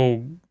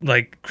pro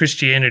like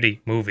Christianity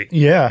movie.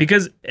 Yeah.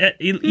 Because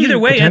either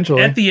way,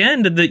 at the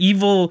end, the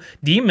evil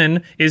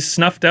demon is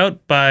snuffed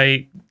out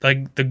by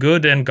like the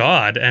good and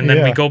God, and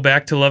then we go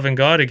back to loving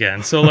God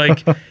again. So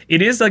like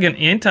it is like an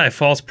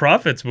anti-false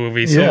prophets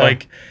movie. So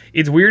like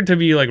it's weird to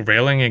be like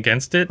railing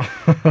against it.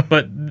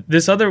 But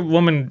this other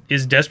woman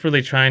is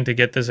desperately trying to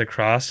get this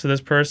across to this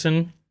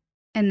person.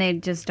 And they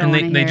just don't want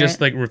to hear they just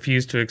it. like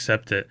refuse to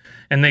accept it.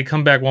 And they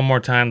come back one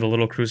more time, the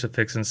little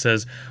crucifix, and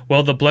says,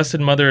 well, the Blessed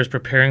Mother is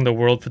preparing the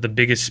world for the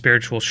biggest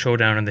spiritual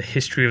showdown in the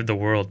history of the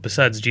world,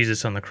 besides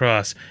Jesus on the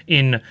cross,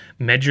 in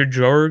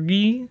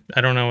Medjugorje.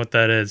 I don't know what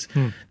that is.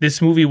 This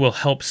movie will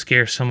help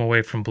scare some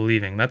away from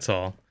believing. That's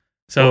all.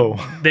 So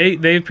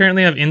they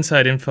apparently have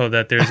inside info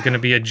that there's going to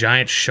be a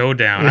giant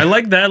showdown. I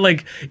like that.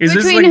 Like, is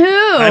Between this like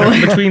who? I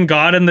don't know, between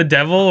God and the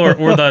devil, or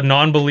the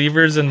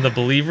non-believers and the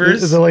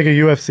believers? Is it like a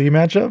UFC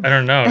matchup? I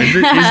don't know.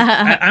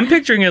 I'm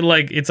picturing it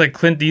like it's like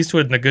Clint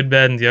Eastwood in The Good,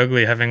 Bad, and the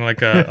Ugly having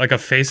like a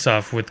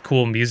face-off with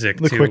cool music.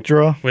 The quick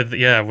draw? With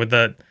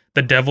the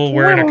devil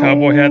wearing a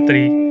cowboy hat that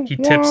he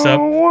tips up.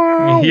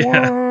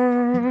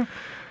 Yeah.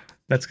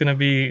 That's going to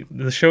be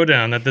the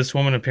showdown that this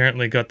woman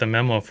apparently got the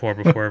memo for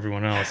before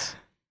everyone else.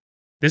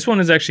 This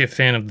one is actually a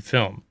fan of the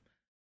film.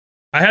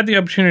 I had the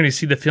opportunity to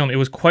see the film. It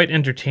was quite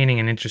entertaining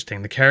and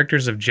interesting. The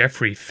characters of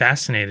Jeffrey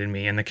fascinated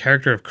me, and the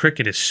character of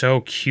Cricket is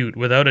so cute.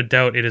 Without a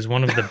doubt, it is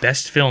one of the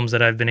best films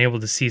that I've been able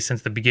to see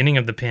since the beginning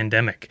of the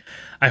pandemic.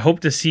 I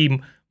hope to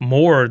see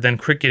more than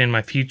Cricket in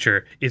my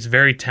future. It's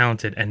very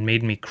talented and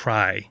made me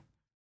cry.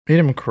 Made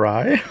him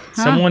cry?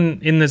 Huh. Someone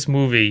in this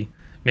movie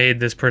made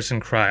this person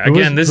cry. Who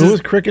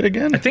was Cricket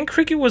again? I think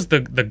Cricket was the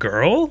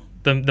girl,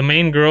 the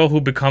main girl who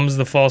becomes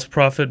the false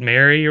prophet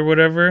Mary or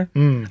whatever.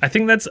 I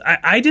think that's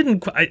I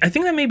think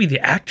that may be the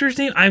actor's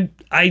name.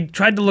 I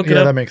tried to look it up.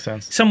 Yeah, that makes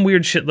sense. Some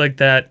weird shit like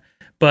that,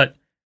 but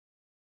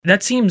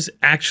that seems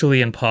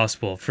actually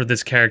impossible for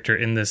this character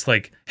in this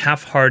like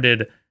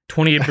half-hearted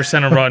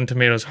 28% of Rotten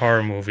Tomatoes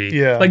horror movie.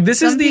 Yeah. Like this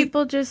Some is the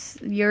people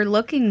just, you're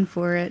looking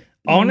for it.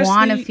 You Honestly,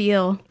 want to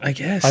feel. I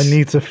guess I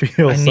need to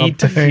feel I something. need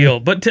to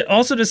feel. But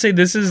to say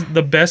this is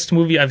the best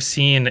movie I've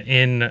seen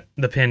in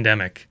the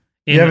pandemic.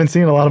 You haven't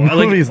seen a lot of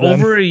movies then.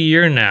 Over a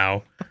year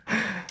now.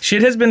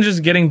 Shit has been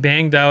just getting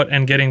banged out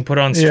and getting put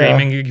on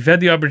streaming. You've had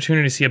the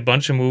opportunity to see a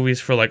bunch of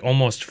movies for like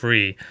almost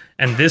free.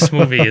 And this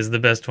movie is the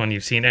best one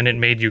you've seen, and it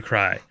made you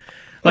cry.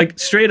 Like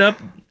straight up,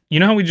 you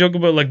know how we joke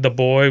about like The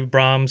Boy,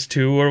 Brahms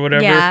 2 or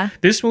whatever? Yeah.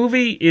 This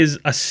movie is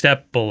a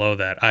step below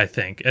that, I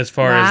think, as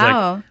far as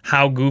Wow. like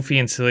how goofy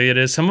and silly it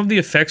is. Some of the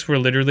effects were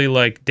literally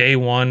like day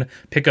one,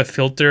 pick a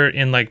filter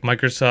in like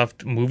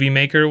Microsoft Movie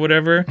Maker or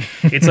whatever.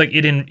 It's like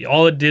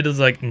all it did is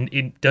like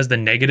it does the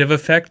negative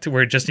effect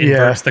where it just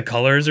inverts the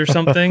colors or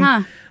something.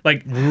 Huh.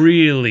 Like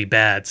really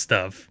bad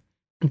stuff.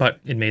 But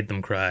it made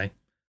them cry.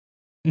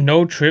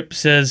 No Trip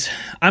says,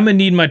 I'm gonna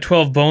need my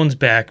 12 bones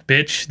back,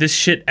 bitch. This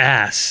shit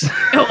ass.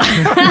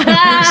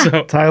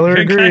 So Tyler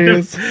I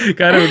agrees.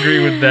 Kind of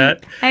agree with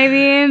that. I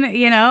mean,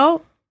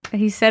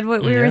 he said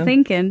what we were Yeah.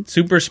 thinking.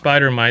 Super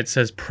Spider Mite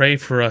says, pray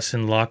for us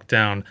in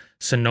lockdown.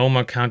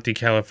 Sonoma County,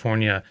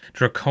 California.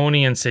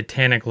 Draconian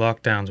satanic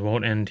lockdowns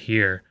won't end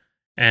here.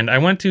 And I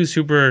went to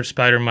Super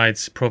Spider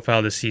Mite's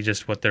profile to see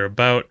just what they're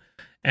about.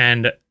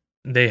 And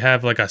they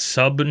have like a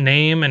sub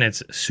name, and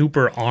it's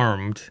Super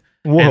Armed.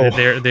 Whoa.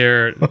 And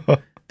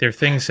their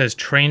thing says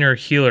trainer,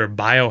 healer,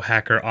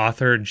 biohacker,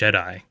 author,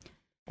 Jedi.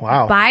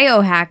 Wow.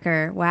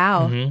 Biohacker.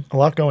 Wow. Mhm. A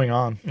lot going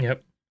on.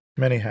 Yep.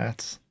 Many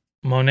hats.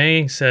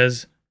 Monet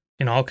says,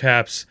 in all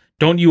caps,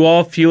 don't you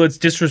all feel it's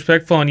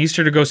disrespectful on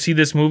Easter to go see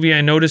this movie?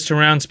 I noticed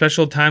around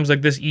special times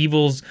like this,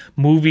 evil's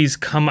movies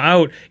come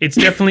out. It's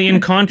definitely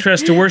in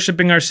contrast to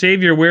worshiping our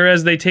Savior,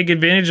 whereas they take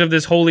advantage of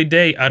this holy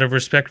day out of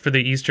respect for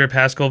the Easter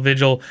Paschal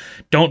Vigil.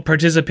 Don't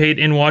participate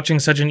in watching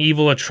such an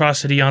evil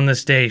atrocity on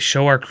this day.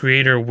 Show our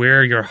Creator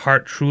where your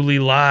heart truly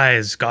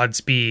lies.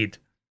 Godspeed.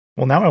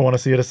 Well, now I want to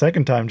see it a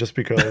second time just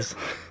because.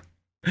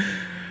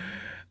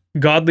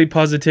 Godly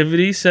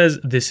Positivity says,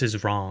 this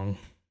is wrong.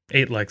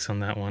 8 likes on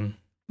that one.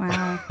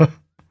 Wow.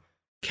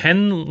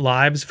 Ken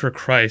Lives for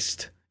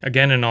Christ,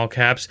 again in all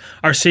caps.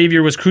 Our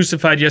Savior was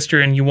crucified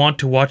yesterday, and you want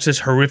to watch this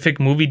horrific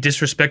movie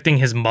disrespecting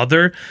his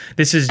mother?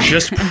 This is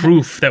just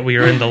proof that we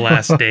are in the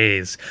last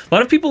days. A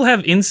lot of people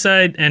have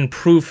insight and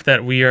proof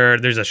that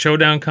there's a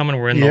showdown coming,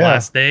 we're in the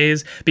last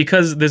days,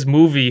 because this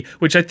movie,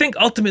 which I think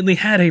ultimately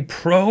had a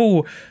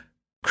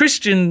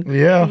pro-Christian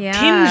Yeah.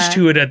 tinge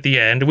to it at the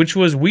end, which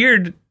was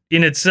weird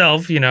in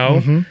itself,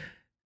 Mhm.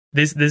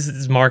 This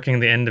is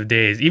marking the end of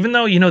days. Even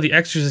though, The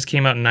Exorcist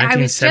came out in I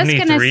was just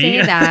 1973.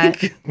 gonna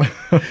say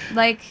that.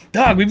 Like,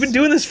 Dog, we've been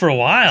doing this for a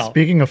while.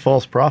 Speaking of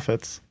false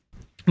prophets.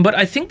 But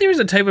I think there's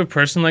a type of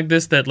person like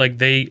this that,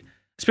 like,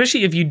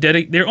 especially if you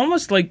dedicate, they're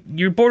almost like,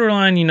 you're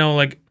borderline,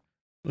 like,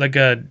 like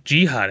a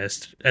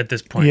jihadist at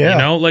this point. Yeah. You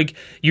know, like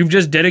you've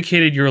just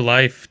dedicated your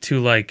life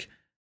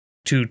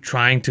to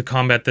trying to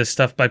combat this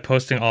stuff by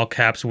posting all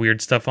caps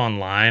weird stuff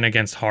online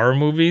against horror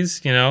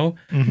movies, you know?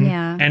 Mhm.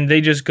 Yeah. And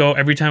they just go,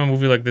 every time a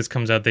movie like this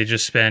comes out, they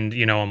just spend,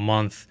 you know, a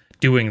month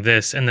doing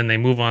this, and then they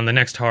move on the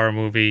next horror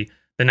movie,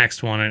 the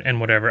next one, and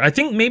whatever. I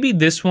think maybe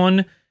this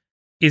one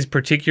is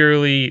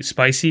particularly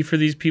spicy for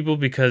these people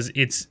because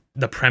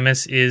the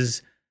premise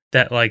is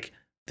that, like,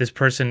 this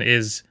person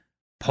is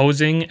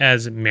posing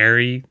as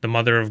Mary, the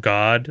Mother of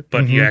God,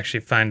 but you Mhm. actually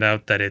find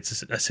out that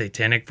it's a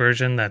satanic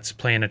version that's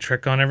playing a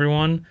trick on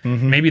everyone.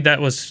 Mhm. Maybe that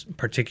was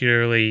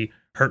particularly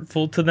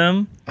hurtful to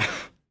them.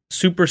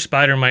 Super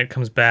Spider Mite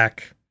comes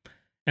back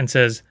and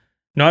says,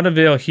 "Not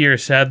avail here,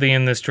 sadly,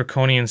 in this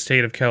draconian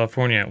state of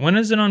California. When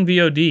is it on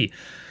VOD?"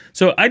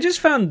 So I just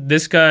found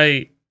this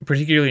guy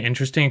particularly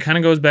interesting. It kind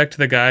of goes back to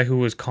the guy who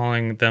was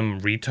calling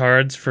them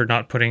retards for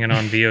not putting it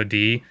on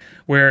VOD,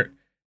 where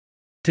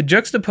to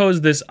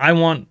juxtapose this, I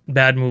want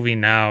bad movie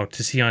now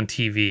to see on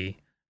TV.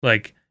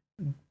 Like,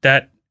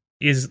 that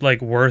is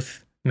like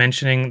worth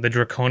mentioning the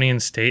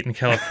draconian state in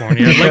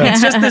California. Like,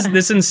 it's just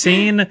this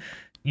insane.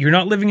 You're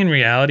not living in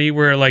reality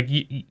where like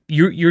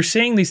you're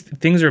saying these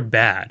things are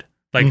bad.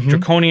 Like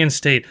draconian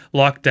state,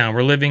 lockdown.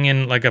 We're living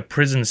in like a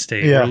prison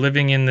state. Yeah. We're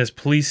living in this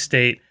police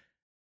state.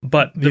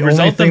 But the The only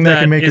result thing of that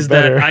that can make it is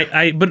that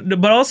better.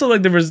 but also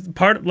like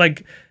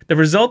the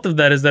result of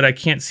that is that I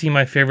can't see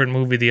my favorite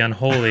movie, The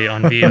Unholy,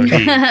 on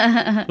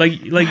VOD.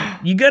 like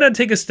you gotta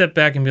take a step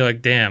back and be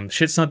like, damn,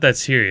 shit's not that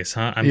serious,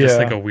 huh? I'm just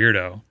Yeah. like a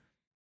weirdo.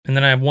 And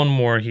then I have one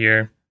more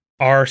here.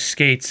 R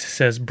Skates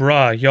says,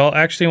 "Bruh, y'all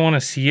actually want to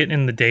see it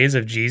in the days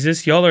of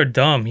Jesus? Y'all are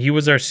dumb. He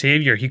was our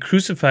savior. He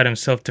crucified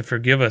himself to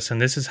forgive us,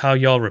 and this is how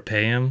y'all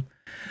repay him."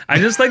 I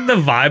just like the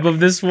vibe of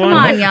this one.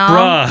 on,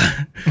 y'all.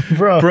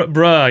 Bruh,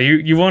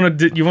 Bruh. you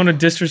want to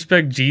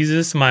disrespect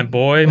Jesus, my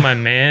boy, my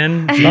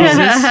man,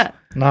 Jesus,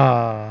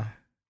 Nah.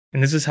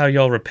 and this is how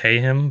y'all repay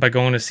him by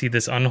going to see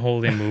this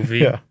unholy movie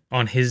Yeah.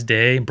 on his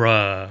day,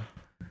 bruh.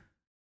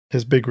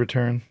 His big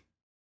return.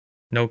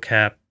 No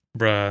cap,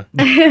 bruh.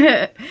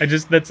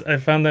 I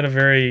found that a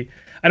very.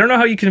 I don't know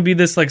how you can be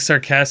this like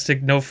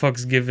sarcastic, no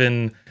fucks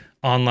given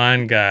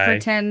online guy,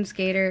 Pretend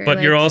skater. but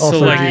like, you're also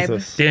Also like, vibe.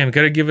 Jesus. damn,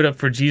 gotta give it up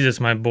for Jesus,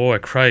 my boy,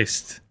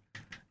 Christ.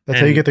 That's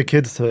how you And get the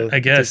kids to. I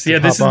guess. to Yeah,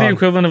 this is hop the on.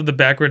 equivalent of the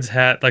backwards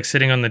hat, like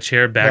sitting on the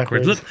chair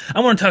backwards. Backwards. Look,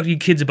 I want to talk to you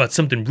kids about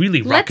something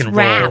really rock Let's and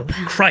roll. rap.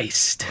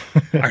 Christ,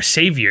 our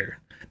savior.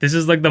 This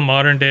is like the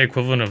modern day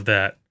equivalent of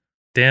that.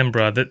 Damn,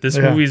 bro, this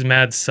Yeah. movie's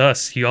mad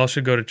sus. You all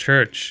should go to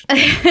church.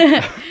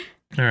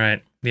 All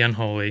right, The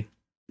Unholy.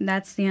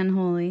 That's The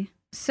Unholy.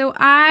 So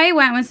I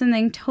went with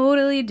something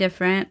totally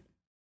different.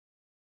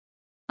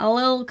 A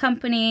little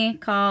company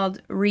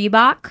called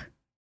Reebok.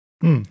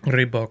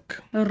 Reebok.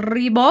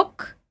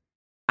 Reebok.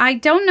 I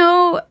don't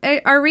know.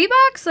 Are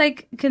Reeboks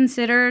like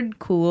considered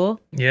cool?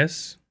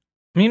 Yes.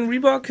 I mean,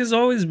 Reebok has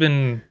always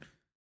been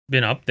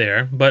up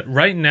there, but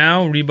right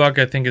now, Reebok,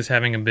 I think, is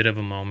having a bit of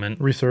a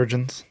moment.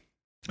 Resurgence.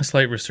 A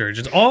slight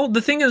resurgence.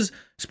 The thing is,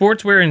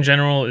 sportswear in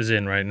general is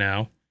in right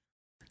now.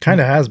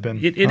 Kind of has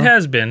been. It huh?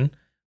 has been,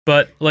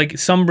 but like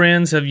some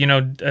brands have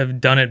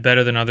done it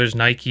better than others.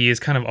 Nike has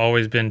kind of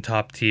always been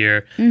top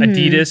tier. Mhm.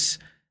 Adidas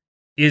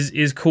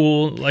is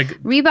cool. Like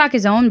Reebok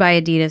is owned by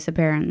Adidas,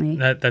 apparently.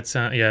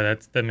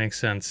 that makes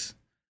sense.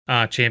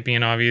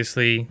 Champion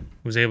obviously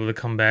was able to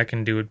come back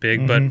and do it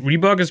big, but Mhm.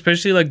 Reebok,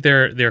 especially like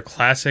their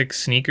classic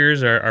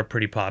sneakers, are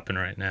pretty popping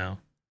right now.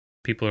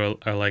 People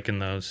are liking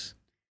those.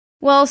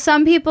 Well,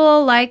 some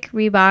people like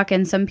Reebok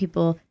and some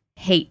people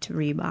hate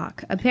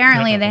Reebok.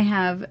 Apparently, Uh-oh. they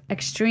have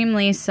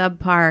extremely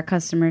subpar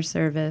customer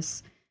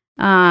service.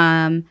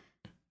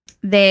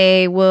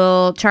 They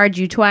will charge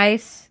you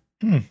twice.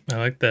 I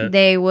like that.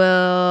 They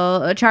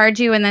will charge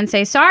you and then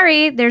say,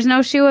 sorry, there's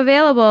no shoe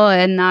available,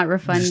 and not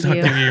refund Just not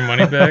you. give you your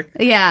money back.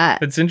 Yeah.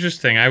 That's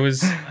interesting.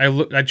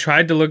 I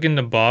tried to look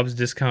into Bob's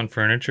Discount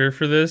Furniture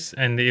for this,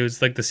 and it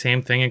was like the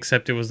same thing,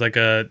 except it was like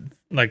a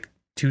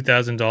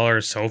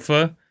 $2,000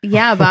 sofa.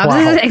 Yeah, Bob's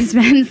Wow. is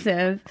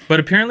expensive. But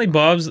apparently,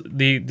 Bob's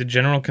the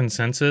general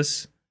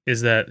consensus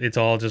is that it's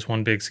all just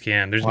one big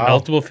scam. There's Wow.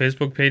 multiple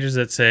Facebook pages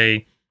that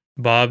say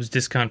Bob's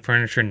Discount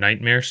Furniture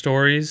nightmare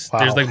stories. Wow.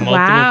 There's like multiple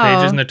Wow.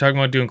 pages, and they're talking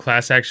about doing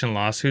class action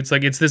lawsuits.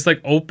 Like it's this like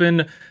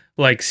open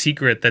like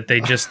secret that they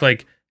just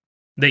like.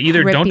 They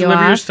either Rip don't you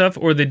deliver your off? stuff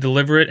or they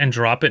deliver it and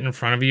drop it in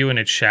front of you and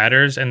it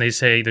shatters and they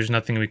say there's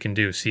nothing we can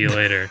do. See you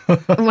later.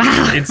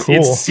 Wow. It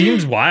Cool.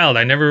 seems wild.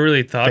 I never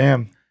really thought.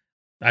 Damn.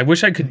 I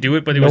wish I could do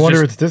it, but it No was wonder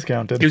just it's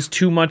discounted. it was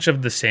too much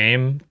of the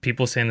same.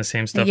 People saying the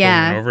same stuff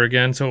Yeah. over and over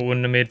again, so it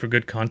wouldn't have made for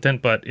good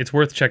content. But it's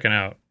worth checking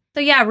out.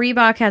 So yeah,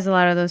 Reebok has a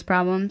lot of those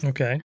problems.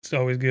 Okay, it's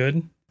always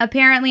good.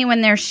 Apparently,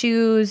 when their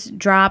shoes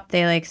drop,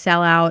 they like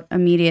sell out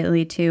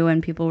immediately too,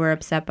 and people were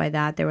upset by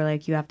that. They were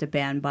like, "You have to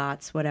ban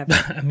bots, whatever."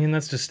 I mean,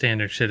 that's just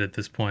standard shit at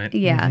this point.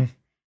 Yeah. Mhm.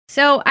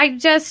 So I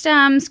just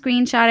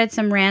screenshotted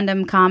some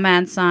random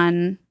comments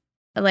on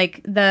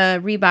like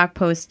the Reebok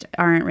post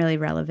aren't really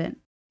relevant.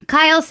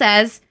 Kyle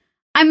says,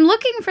 "I'm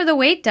looking for the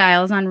weight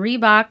dials on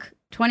Reebok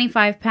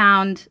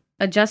 25-pound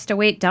adjust a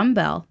weight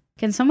dumbbell.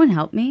 Can someone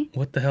help me?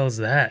 What the hell is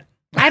that?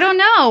 I don't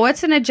know.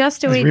 What's an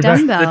adjust-to-weight Reebok-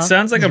 dumbbell? It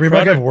sounds like Does a Reebok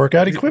product. have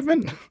workout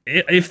equipment?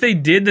 If they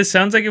did, this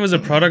sounds like it was a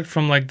product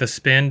from like the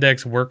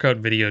spandex workout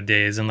video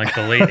days in like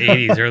the late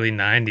 80s, early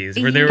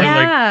 90s, where they were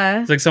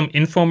like, it's like some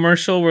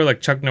infomercial where like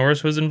Chuck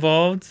Norris was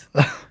involved.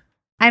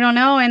 I don't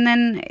know. And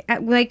then,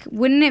 like,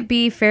 wouldn't it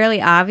be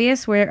fairly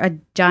obvious where a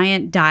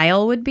giant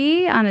dial would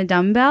be on a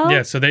dumbbell?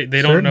 Yeah, so they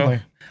don't know.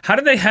 Certainly. How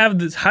did they have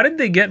this? How did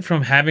they get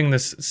from having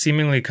this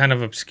seemingly kind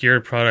of obscure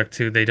product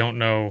to they don't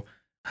know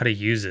how to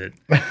use it?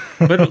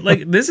 But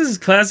like, this is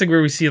classic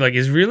where we see like,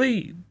 is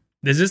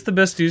this the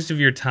best use of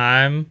your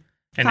time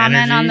and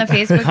Comment energy? on the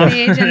Facebook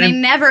page, and they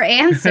never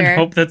answer. And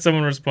hope that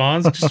someone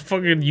responds. Just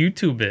fucking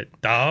YouTube it,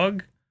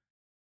 dog.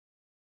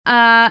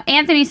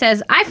 Anthony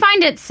says, I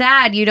find it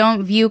sad you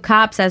don't view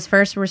cops as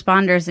first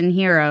responders and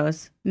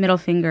heroes. Middle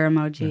finger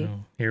emoji.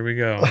 Oh, here we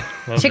go.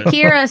 Love it.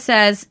 Shakira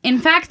says, in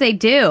fact, they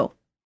do.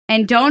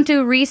 And don't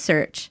do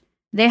research.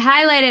 They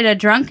highlighted a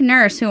drunk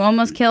nurse who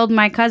almost killed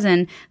my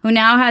cousin, who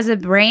now has a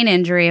brain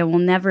injury and will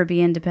never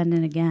be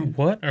independent again.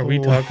 What are we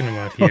talking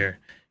about here?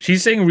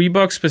 She's saying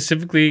Reebok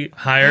specifically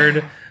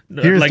hired,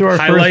 Here's like to our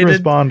first highlighted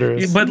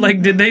responders. But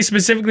like, did they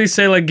specifically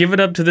say like, give it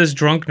up to this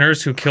drunk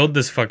nurse who killed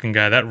this fucking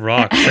guy? That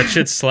rocks. That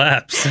shit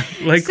slaps.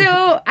 Like,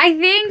 So I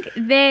think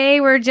they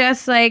were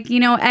just like,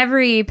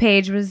 every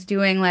page was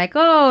doing like,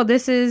 oh,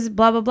 this is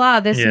blah, blah, blah,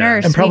 this Yeah.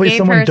 nurse. And probably we gave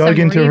someone her dug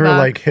some into her Reebok.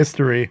 like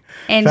history.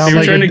 And found, they were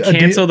like, trying to a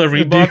cancel the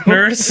deal- Reebok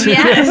nurse.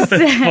 Yes.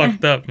 That's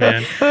fucked up,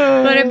 man.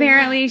 But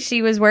apparently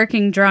she was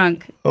working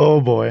drunk. Oh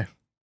boy.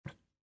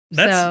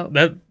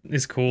 That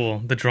is cool.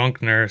 The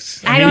drunk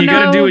nurse. I don't you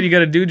gotta do know. what you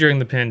gotta do during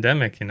the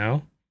pandemic, you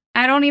know?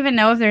 I don't even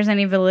know if there's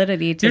any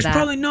validity to There's that.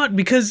 probably not,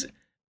 because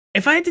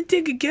if I had to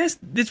take a guess,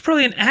 it's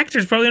probably an actor.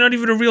 It's probably not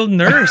even a real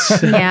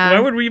nurse. Yeah. Why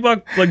would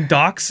Reebok like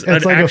dox It's an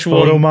like a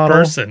actual photo model.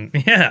 person?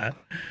 Yeah.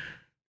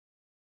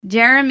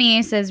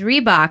 Jeremy says,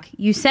 Reebok,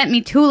 you sent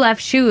me 2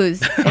 left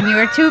shoes and you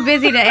were too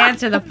busy to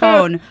answer the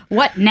phone.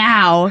 What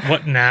now?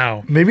 What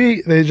now?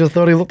 Maybe they just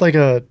thought he looked like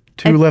a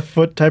 2 left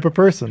foot type of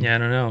person. Yeah, I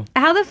don't know.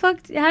 How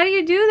do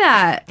you do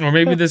that? Or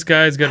maybe this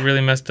guy's got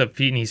really messed up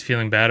feet and he's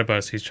feeling bad about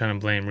it, so he's trying to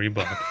blame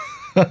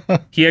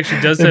Reebok. He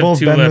actually does They have both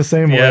 2 bend left. the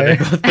same yeah,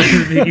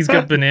 way. he's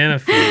got banana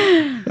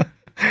feet.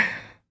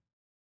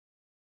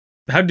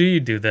 How do you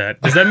do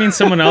that? Does that mean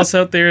someone else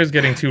out there is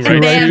getting 2 right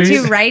And they have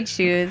shoes? 2 right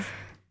shoes.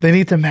 They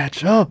need to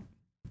match up.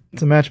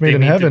 It's a match made They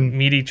in need to heaven.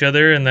 meet each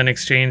other and then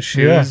exchange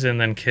shoes and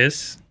then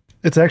kiss.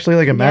 It's actually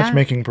like a Yeah.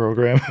 matchmaking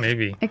program.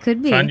 Maybe. It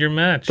could be. Find your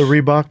match. The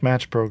Reebok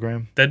match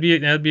program. That'd be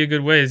a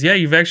good way. Yeah,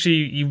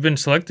 you've been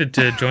selected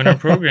to join our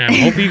program.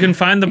 Hope you can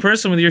find the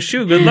person with your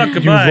shoe. Good luck. You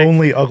Goodbye.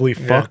 lonely, ugly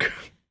fuck.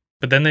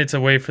 But then it's a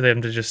way for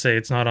them to just say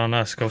it's not on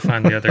us. Go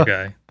find the other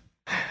guy.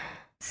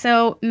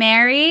 So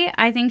Mary,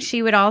 I think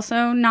she would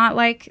also not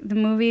like the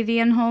movie The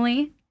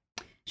Unholy.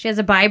 She has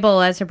a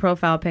Bible as her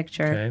profile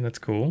picture. Okay, that's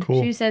cool.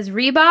 Cool. She says,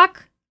 Reebok,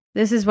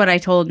 this is what I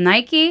told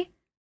Nike,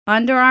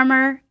 Under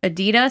Armour,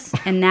 Adidas,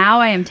 and now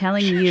I am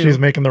telling you. She's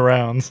making the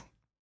rounds.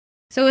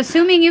 So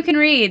assuming you can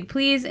read,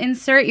 please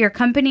insert your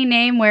company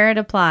name where it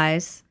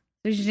applies.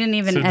 So she didn't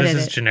even So edit this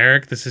is it.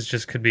 generic. This is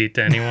just could be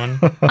to anyone.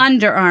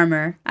 Under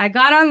Armour. I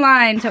got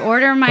online to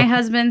order my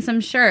husband some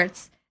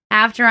shirts.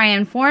 After I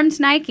informed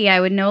Nike I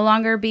would no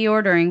longer be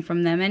ordering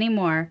from them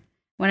anymore.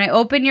 When I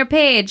opened your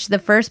page, the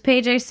first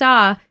page I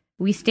saw,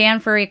 we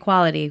stand for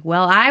equality.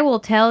 Well, I will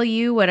tell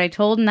you what I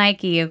told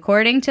Nike.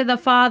 According to the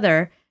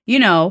Father,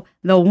 the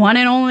one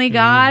and only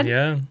God,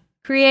 Yeah.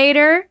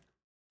 Creator,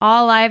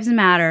 all lives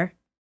matter.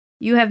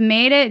 You have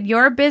made it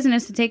your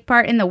business to take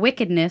part in the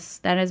wickedness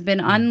that has been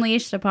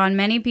unleashed upon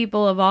many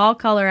people of all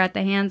color at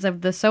the hands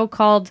of the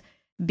so-called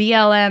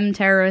BLM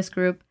terrorist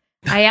group.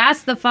 I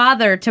ask the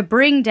Father to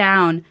bring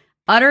down,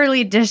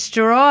 utterly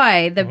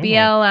destroy the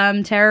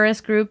BLM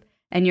terrorist group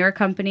and your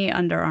company,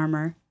 Under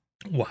Armour.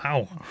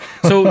 Wow.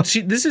 So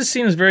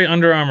seems very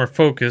Under Armour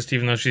focused,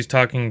 even though she's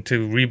talking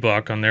to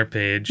Reebok on their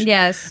page.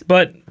 Yes.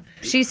 But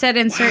She said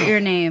insert your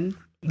name.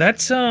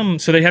 that's so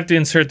they have to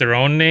insert their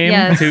own name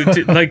Yes.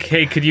 to like,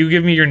 hey, could you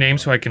give me your name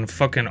so I can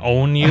fucking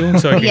own you,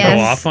 so I can Yes. go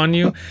off on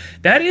you?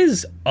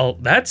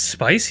 That's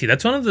spicy.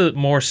 That's one of the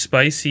more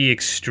spicy,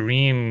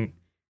 extreme.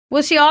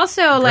 Well, she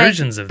also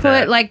Versions of put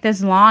that. like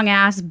this long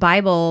ass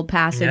Bible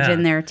passage Yeah.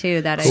 in there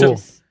too that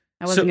Cool.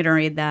 I wasn't gonna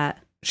read that.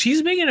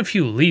 She's making a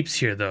few leaps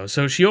here, though.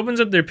 So she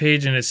opens up their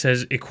page and it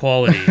says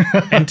equality,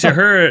 and to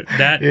her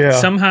that Yeah.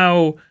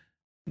 somehow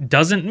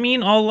doesn't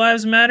mean all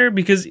lives matter,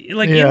 because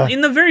like Yeah.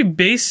 in the very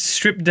base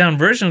stripped down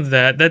version of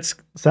that Sounds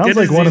that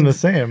like is one and the- the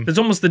same. that's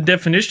almost the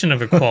definition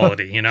of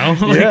equality, you know?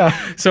 Like, Yeah.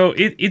 So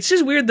it's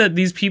just weird that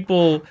these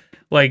people,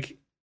 like,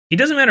 it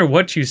doesn't matter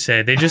what you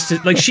say. They just,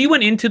 like, she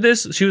went into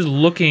this, she was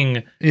looking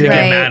to Yeah. get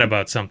Right. mad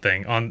about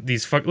something on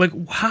these like,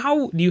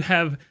 how do you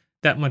have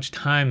that much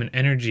time and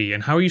energy,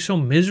 and how are you so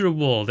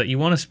miserable that you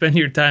want to spend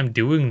your time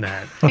doing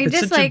that? I It's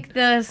just such a- like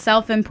the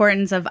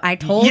self-importance of I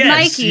told Yes,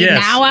 Nike,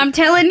 yes. now I'm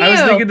telling you. I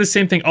was thinking the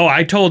same thing. Oh,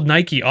 I told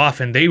Nike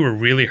off and they were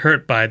really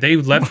hurt by it. They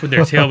left with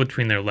their tail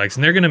between their legs,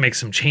 and they're going to make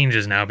some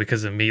changes now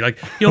because of me. Like,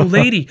 yo,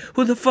 lady,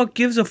 who the fuck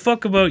gives a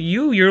fuck about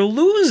you? You're a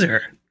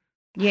loser.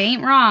 You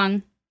ain't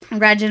wrong.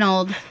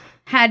 Reginald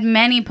had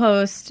many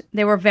posts.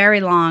 They were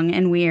very long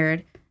and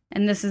weird.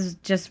 And this is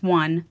just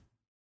one.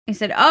 He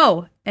said,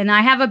 "Oh, and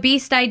I have a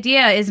beast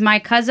idea. Is my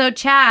cousin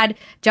Chad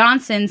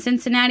Johnson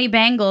Cincinnati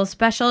Bengals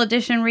Special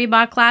Edition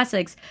Reebok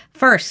Classics.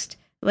 First,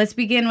 let's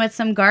begin with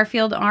some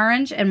Garfield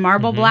orange and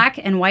marble black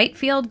and white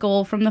field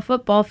goal from the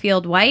football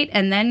field white.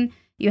 And then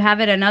you have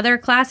it another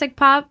classic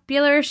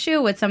popular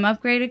shoe with some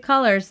upgraded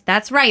colors.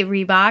 That's right,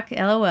 Reebok.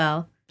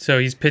 LOL." So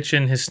he's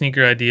pitching his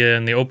sneaker idea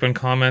in the open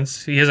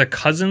comments. He has a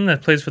cousin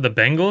that plays for the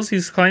Bengals,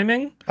 he's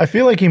claiming? I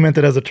feel like he meant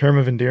it as a term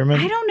of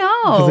endearment. I don't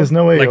Because know. there's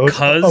no way Like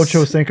cuz?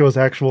 Ocho Cinco's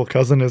actual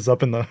cousin is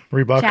up in the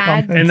Reebok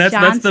Chad. comments. And that's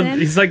the Johnson?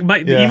 he's like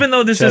Yeah, even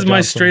though this Chad is my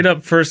Johnson. straight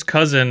up first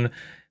cousin,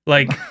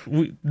 like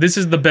this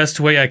is the best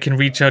way I can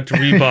reach out to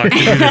Reebok to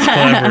do this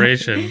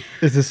collaboration.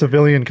 Is the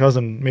civilian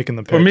cousin making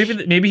the pitch? Or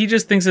maybe he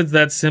just thinks it's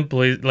that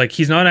simple. Like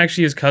he's not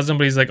actually his cousin,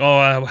 but he's like,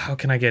 oh, how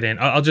can I get in?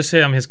 I'll just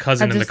say I'm his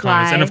cousin I'll in the just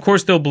comments, lie. and of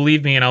course they'll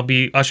believe me, and I'll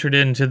be ushered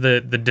into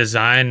the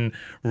design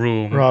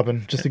room.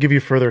 Robin, just to give you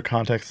further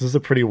context, this is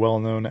a pretty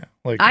well-known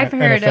like I've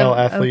heard NFL of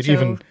athlete. Ocho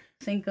Even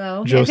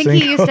Cinco. Joe I think he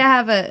Cinco. used to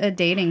have a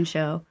dating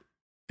show.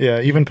 yeah,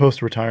 even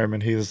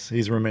post-retirement,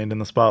 he's remained in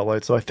the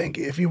spotlight. So I think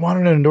if you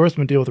wanted an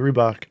endorsement deal with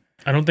Reebok,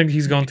 I don't think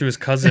he's going through his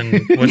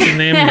cousin. What's his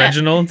name?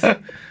 Reginald?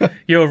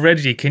 Yo,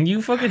 Reggie, can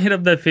you fucking hit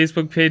up that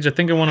Facebook page? I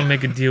think I want to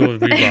make a deal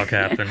with Reebok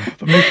happen.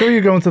 but make sure you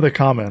go into the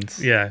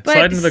comments. Yeah, But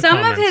slide into the some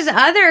comments. of his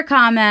other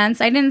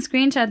comments, I didn't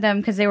screenshot them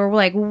because they were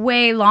like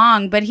way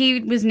long, but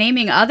he was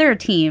naming other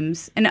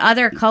teams and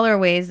other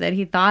colorways that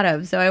he thought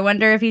of. So I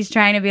wonder if he's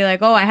trying to be like,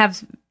 oh,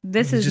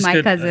 this is Just my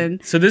get- cousin.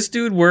 So this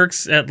dude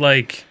works at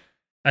like,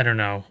 I don't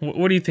know.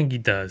 What do you think he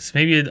does?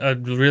 Maybe a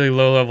really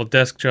low level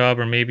desk job,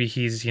 or maybe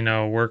he's,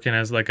 working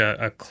as like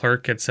a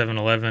clerk at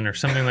 7-Eleven or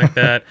something like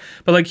that.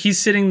 But like he's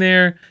sitting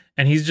there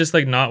and he's just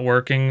like not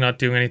working, not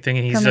doing anything.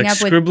 And he's Coming like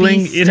up with scribbling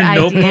beast in a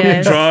notebook,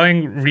 ideas.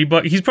 drawing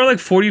Reebok. He's probably like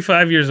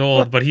 45 years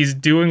old, but he's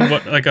doing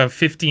what like a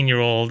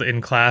 15-year-old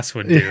in class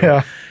would do.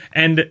 Yeah.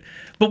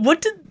 But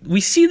what did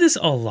we see this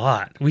a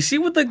lot? We see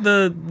with like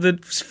the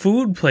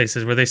food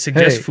places where they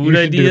suggest Hey, food you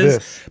should do ideas.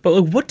 this. But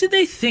like, what do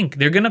they think?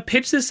 They're gonna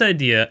pitch this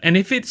idea, and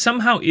if it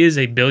somehow is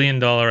 $1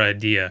 billion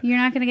idea, You're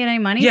not going to get any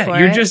money for yeah, it.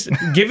 you're just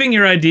giving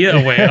your idea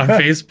away on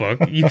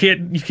Facebook.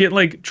 You can't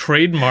like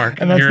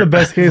trademark. And that's your the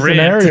best case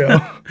brand.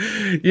 scenario.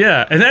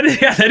 Yeah, and that is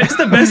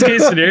the best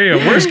case scenario.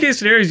 Worst case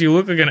scenario is you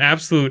look like an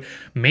absolute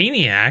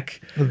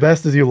maniac. The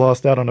best is you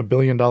lost out on $1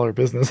 billion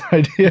business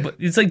idea. But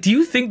it's like, do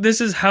you think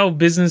this is how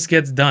business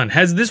gets done?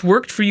 Has this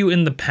worked for you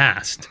in the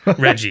past,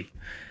 Reggie?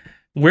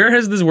 Where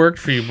has this worked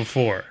for you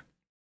before?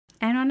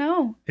 I don't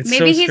know. It's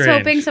Maybe so he's strange.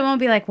 hoping someone will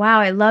be like, wow,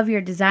 I love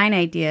your design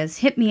ideas.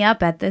 Hit me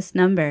up at this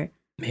number.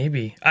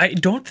 Maybe. I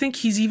don't think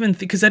he's even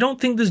because I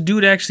don't think this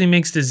dude actually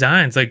makes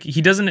designs. Like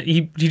he doesn't.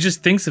 He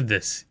just thinks of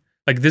this.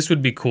 Like this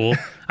would be cool.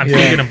 I'm Yeah.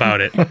 thinking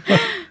about it.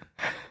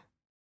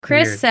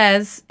 Chris Weird.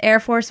 says Air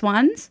Force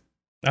Ones.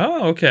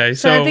 Oh, okay.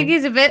 So I think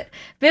he's a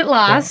bit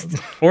lost.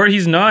 or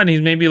he's not, and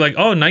he's maybe like,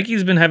 oh,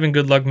 Nike's been having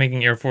good luck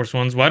making Air Force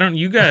Ones. Why don't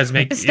you guys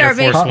make Start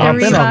Air Force making Hop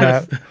Ones? in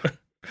on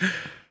Reebok.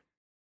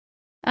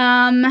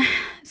 that.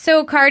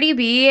 So Cardi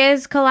B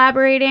is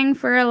collaborating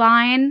for a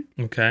line.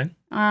 Okay.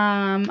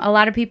 A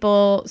lot of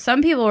people,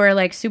 some people were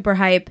like super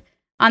hype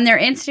on their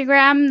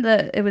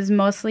Instagram. It was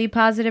mostly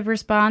positive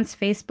response.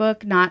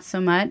 Facebook, not so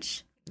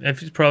much.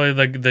 It's probably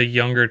like the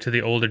younger to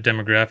the older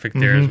demographic.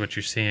 There is what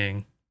you're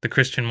seeing. The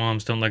Christian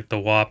moms don't like the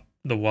WAP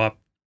ones.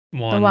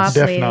 The WAP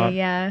Def lady, not.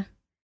 yeah.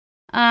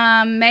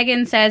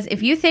 Megan says,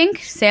 if you think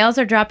sales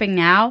are dropping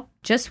now,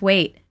 just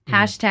wait.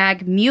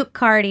 Hashtag mute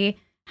Cardi.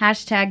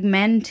 Hashtag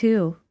men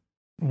too.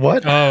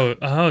 What?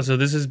 Oh, so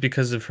this is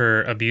because of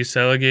her abuse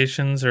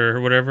allegations or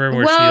whatever,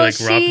 where Well,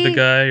 she robbed the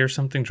guy or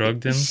something,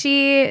 drugged him.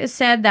 She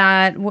said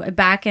that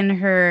back in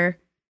her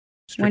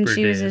when Stripper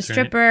she was a days, right?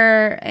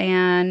 stripper,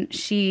 and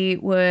she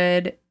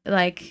would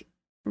like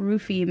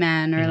roofie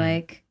men or Mhm.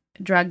 like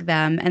drug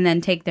them and then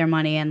take their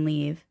money and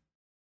leave.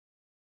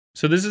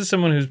 So this is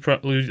someone who's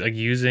probably like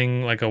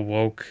using like a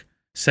woke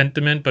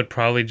sentiment, but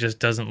probably just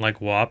doesn't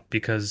like WAP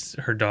because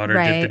her daughter did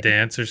Right. the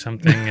dance or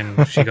something,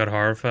 and she got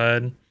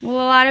horrified. Well,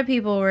 a lot of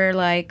people were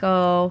like,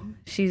 "Oh,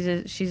 she's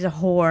a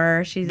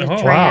whore. She's a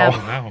Oh tramp."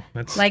 wow,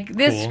 that's Like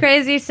this cool.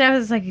 crazy stuff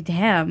is like,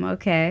 damn,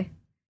 okay.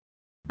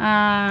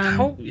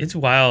 It's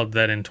wild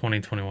that in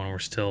 2021 we're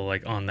still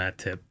like on that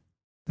tip.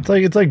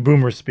 It's like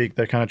boomer speak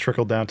that kind of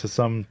trickled down to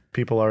some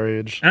people our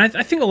age. And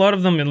I think a lot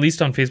of them, at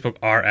least on Facebook,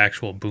 are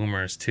actual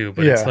boomers too.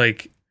 But it's Yeah.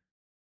 like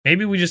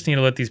maybe we just need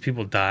to let these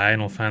people die,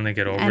 and we'll finally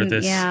get over And,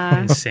 this yeah.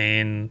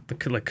 insane,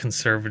 like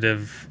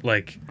conservative,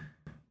 like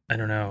I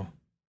don't know,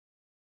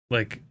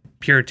 like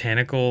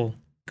puritanical,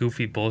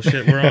 goofy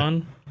bullshit we're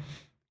on.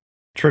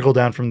 Trickle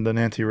down from the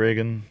Nancy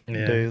Reagan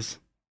Yeah. days.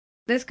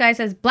 This guy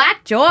says,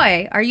 "Black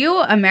Joy, are you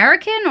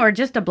American or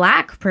just a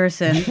black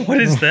person?" What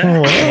is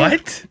that?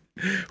 What?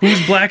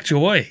 Who's Black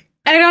Joy?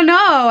 I don't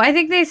know. I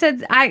think they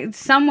said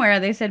somewhere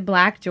they said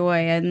Black Joy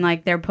and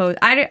like their post.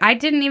 I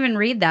didn't even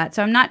read that,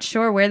 so I'm not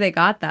sure where they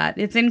got that.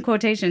 It's in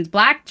quotations.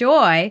 Black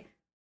Joy.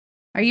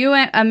 Are you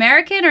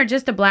American or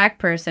just a black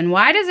person?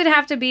 Why does it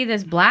have to be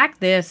this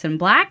and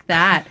black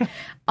that?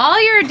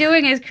 All you're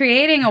doing is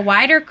creating a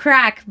wider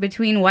crack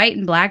between white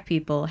and black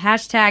people.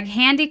 Hashtag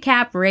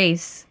handicap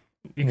race.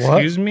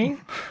 Excuse me?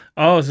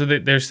 Oh, so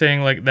they're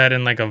saying like that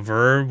in like a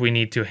verb. We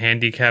need to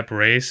handicap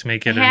race,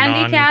 make it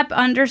handicap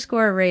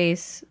underscore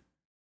race.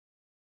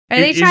 Are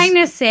they trying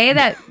to say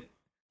that?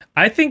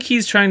 I think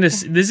he's trying to.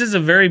 This is a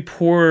very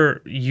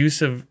poor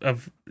use of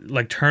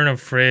like turn of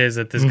phrase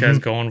that this guy's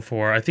going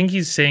for. I think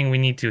he's saying we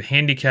need to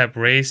handicap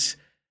race,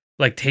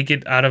 like take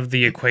it out of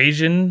the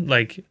equation,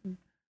 like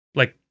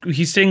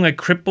he's saying like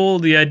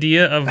cripple the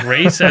idea of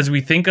race as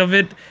we think of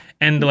it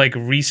and like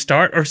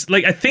restart or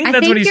like I think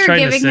that's what he's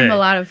trying to say. You're giving him a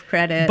lot of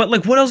credit. But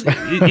like what else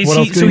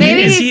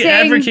is he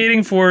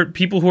advocating for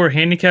people who are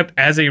handicapped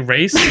as a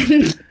race?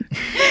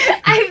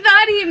 I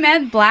thought he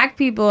meant black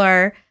people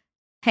are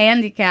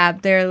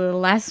handicapped. They're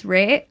less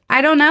rate.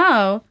 I don't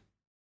know.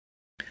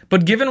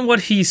 But given what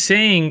he's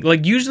saying,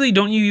 like usually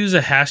don't you use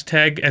a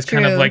hashtag as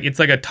kind of like it's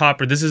like a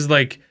topper. This is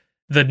like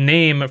the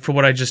name for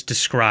what I just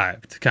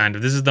described, kind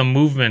of. This is the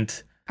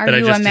movement. Are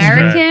you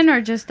American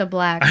or just a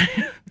black?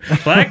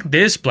 Black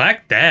this,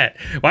 black that.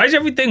 Why is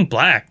everything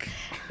black?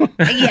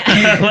 Yeah.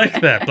 I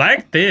like that.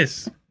 Black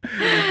this.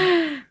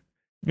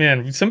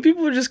 Man, some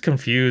people are just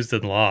confused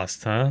and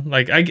lost, huh?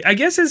 Like, I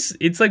guess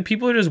it's like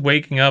people are just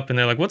waking up and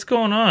they're like, what's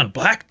going on?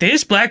 Black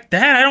this, black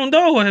that? I don't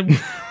know.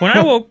 When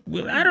I woke,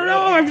 I don't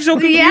know. I'm so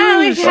confused. Yeah,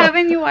 like,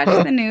 haven't you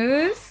watched the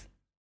news?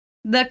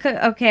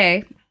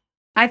 Okay.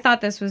 I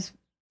thought this was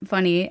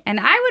funny.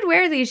 And I would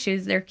wear these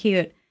shoes. They're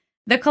cute.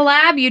 The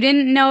collab you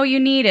didn't know you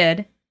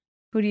needed.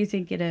 Who do you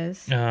think it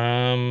is?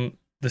 The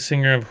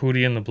singer of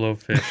Hootie and the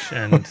Blowfish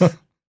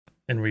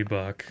and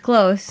Reebok.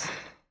 Close.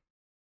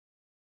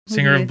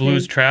 Singer of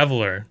Blues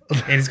Traveler.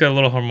 And he's got a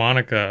little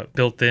harmonica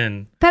built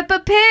in. Peppa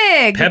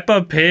Pig.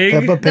 Peppa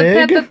Pig? The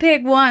Peppa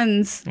Pig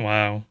ones.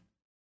 Wow.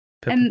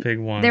 Peppa Pig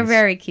ones. They're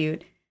very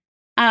cute.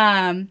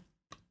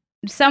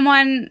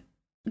 Someone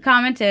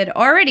commented,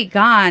 already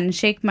gone,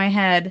 shake my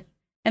head.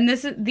 And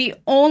this is the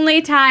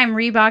only time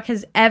Reebok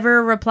has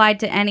ever replied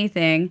to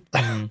anything.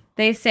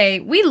 They say,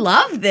 we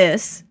love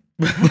this.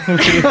 We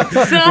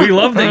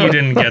love that you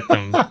didn't get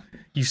them.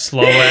 You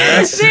slow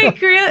ass. They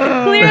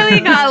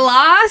clearly got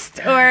lost,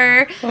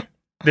 or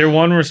their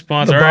one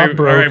response. All right,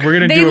 we're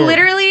gonna do. They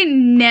literally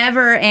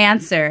never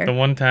answer. The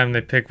one time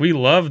they pick, we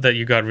love that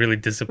you got really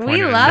disappointed.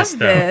 We love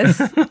this.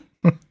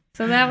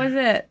 So that was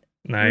it.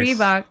 Nice.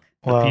 Reebok.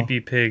 Wow.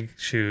 PP Pig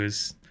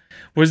shoes.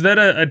 Was that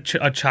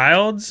a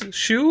child's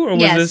shoe or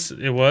was this?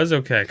 It was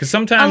okay. Because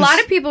sometimes a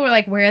lot of people were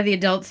like, "Where are the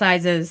adult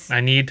sizes?"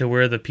 I need to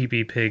wear the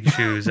PP Pig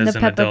shoes as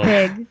an Peppa adult.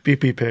 Pig.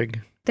 PP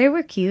Pig. They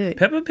were cute.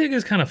 Peppa Pig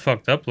is kind of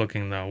fucked up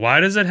looking, though. Why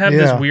does it have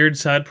this weird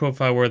side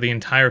profile where the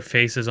entire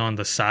face is on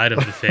the side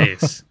of the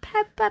face?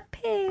 Peppa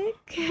Pig.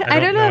 I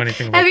don't know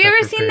anything about Have you ever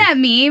Peppa seen Pig. that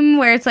meme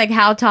where it's like,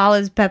 how tall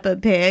is Peppa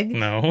Pig?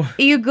 No.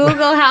 You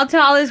Google how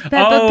tall is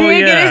Peppa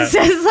Pig and it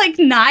says like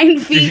 9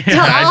 feet tall.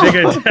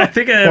 I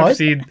think I have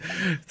seen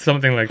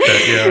something like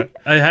that,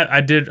 yeah. I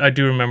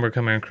do remember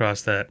coming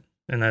across that.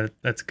 And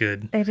that's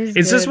good. It is.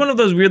 It's just one of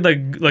those weird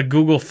like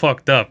Google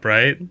fucked up,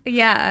 right?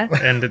 Yeah.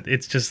 And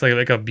it's just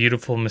like a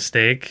beautiful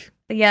mistake.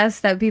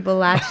 Yes, that people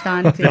latched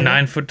on to. The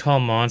 9-foot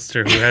tall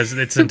monster who has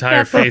its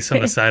entire face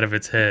on the side of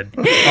its head.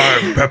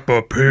 I'm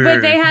Peppa Pig.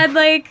 But they had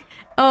like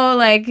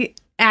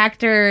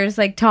actors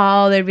like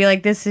tall. They'd be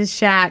like, "This is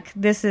Shaq.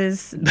 This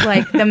is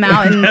like the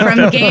mountain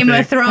from Game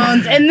of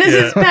Thrones, and this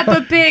is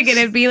Peppa Pig," and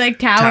it'd be like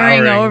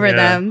towering over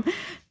them.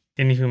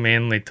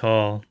 Inhumanely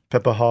tall.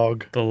 Peppa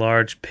Hog. The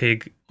large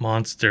pig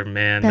monster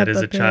man Peppa that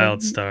is a Pig.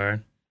 child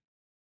star.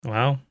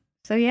 Wow.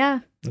 So yeah.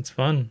 That's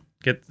fun.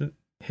 Get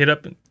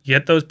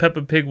those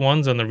Peppa Pig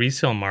ones on the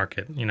resale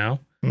market, you know?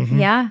 Mm-hmm.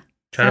 Yeah.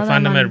 Try to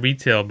find them at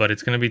retail, but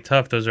it's going to be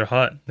tough. Those are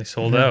hot. They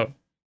sold out.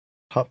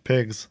 Hot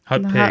pigs.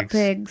 Hot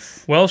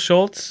pigs. Well,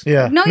 Schultz.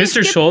 Yeah. No, you Mr.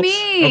 skipped Schultz.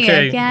 me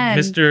Okay, again.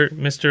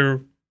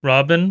 Mr.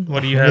 Robin,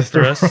 what do you have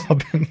for us?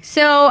 Robin.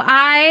 So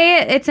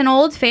it's an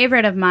old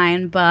favorite of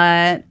mine,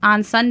 but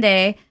on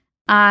Sunday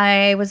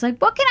I was like,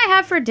 what can I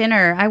have for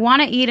dinner? I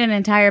want to eat an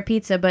entire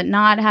pizza, but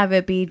not have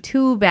it be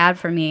too bad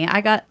for me.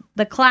 I got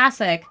the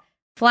classic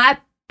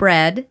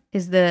flatbread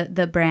is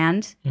the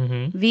brand.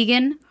 Mm-hmm.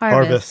 Vegan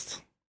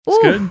Harvest. It's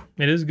Ooh, good.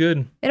 It is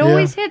good. It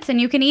always hits,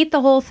 and you can eat the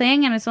whole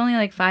thing, and it's only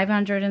like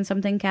 500 and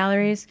something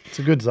calories. It's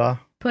a good za.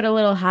 Put a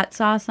little hot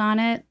sauce on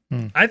it.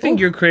 I think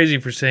you're crazy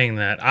for saying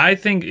that. I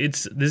think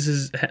this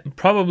is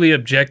probably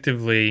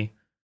objectively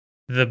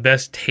the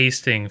best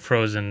tasting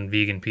frozen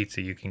vegan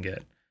pizza you can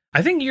get.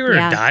 I think you're a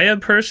Daiya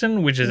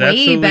person, which is way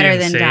absolutely better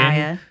insane. than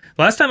Daiya.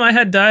 Last time I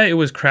had Daiya, it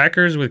was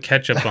crackers with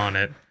ketchup on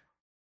it.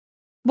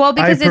 Well,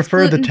 because I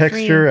prefer it's the gluten-free.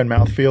 texture and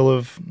mouthfeel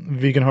of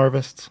Vegan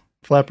Harvest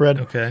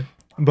flatbread, Okay.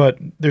 but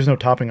there's no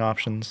topping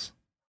options.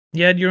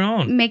 You had your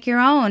own. Make your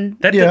own.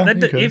 you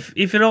could.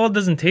 If it all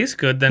doesn't taste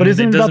good, then But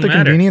isn't it it about doesn't the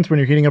matter. convenience when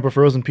you're heating up a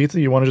frozen pizza?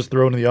 You want to just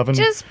throw it in the oven,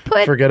 Just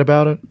put forget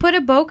about it? put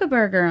a Boca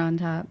Burger on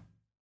top.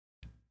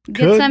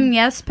 Get Could. some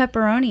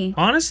pepperoni.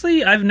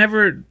 Honestly, I've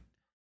never.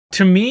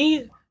 To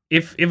me,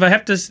 if I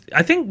have to,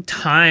 I think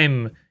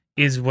time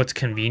is what's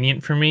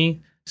convenient for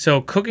me. So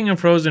cooking a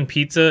frozen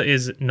pizza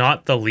is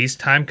not the least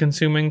time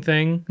consuming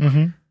thing.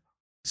 Mm-hmm.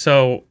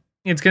 So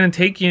it's gonna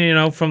take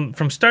you, from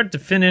start to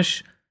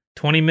finish,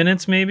 20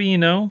 minutes maybe,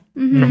 from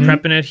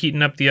prepping it,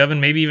 heating up the oven,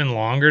 maybe even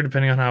longer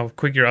depending on how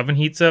quick your oven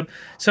heats up.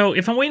 So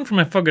if I'm waiting for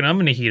my fucking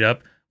oven to heat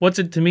up, what's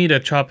it to me to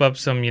chop up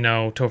some,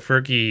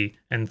 tofurkey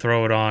and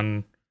throw it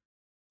on,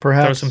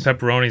 Perhaps throw some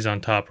pepperonis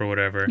on top or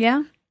whatever.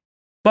 Yeah.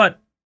 But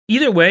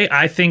either way,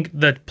 I think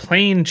the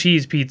plain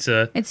cheese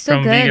pizza It's still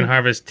from good. Vegan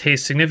Harvest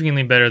tastes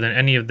significantly better than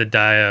any of the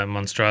Daiya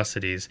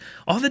monstrosities.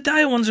 All the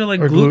Daiya ones are like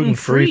Or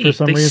gluten-free. gluten-free for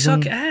some they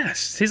reason. suck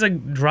ass. Tastes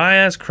like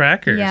dry-ass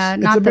crackers. Yeah,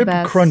 it's not a the bit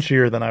best.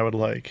 crunchier than I would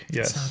like. It's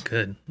Yes, not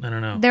good. I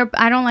don't know.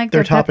 I don't like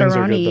Their their toppings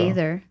are good, pepperoni though.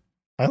 either.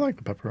 I like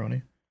the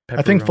pepperoni.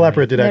 I think Pepperoni.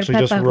 Flatbread did Their actually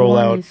just roll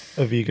out pepperonis.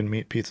 a vegan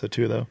meat pizza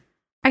too, though.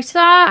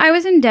 I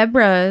was in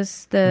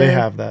Deborah's. They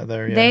have that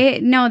there.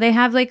 Yeah. They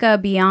have like a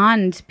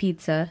Beyond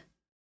pizza.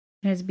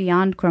 It has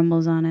Beyond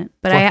crumbles on it,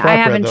 but For I flatbread,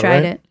 haven't though,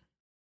 tried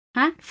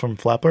right? it. From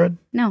Flatbread.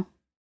 No.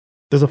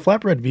 There's a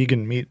Flatbread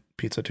vegan meat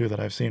pizza too that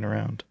I've seen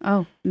around.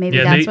 Oh, maybe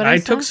Yeah, that's what I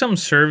saw. took some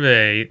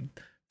survey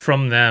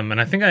from them,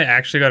 and I think I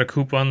actually got a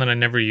coupon that I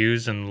never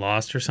used and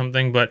lost or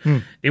something, but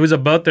it was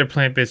about their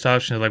plant-based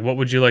options, like what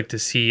would you like to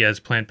see as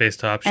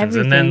plant-based options?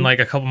 And then Everything. like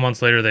a couple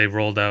months later they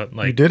rolled out You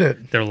like did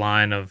it. their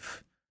line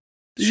of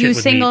shit You with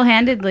meat.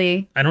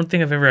 single-handedly. I don't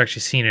think I've ever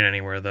actually seen it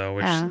anywhere though,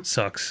 which Oh.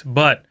 sucks.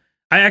 But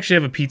I actually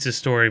have a pizza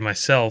story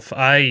myself.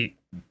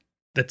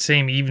 That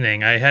same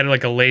evening, I had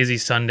like a lazy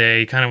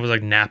Sunday, kind of was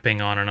like napping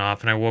on and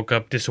off, and I woke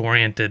up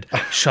disoriented,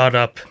 shut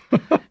up,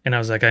 and I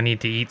was like, I need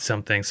to eat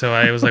something. So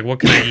I was like, what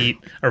can I eat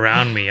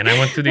around me? And I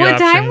went through the What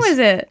options. time was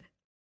it?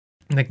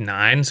 Like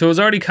 9, so it was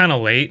already kind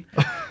of late.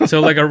 So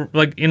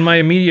like in my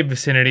immediate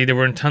vicinity, there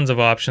weren't tons of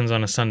options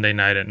on a Sunday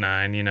night at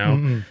 9,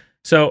 Mm-mm.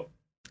 So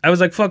I was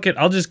like, fuck it,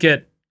 I'll just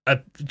get a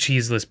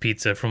cheeseless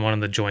pizza from one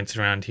of the joints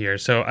around here.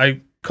 So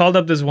I called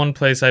up this one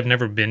place I've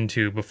never been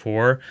to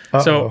before.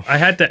 So Uh-oh. I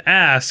had to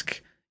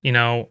ask,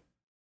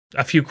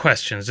 a few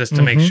questions just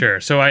to make sure.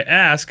 So I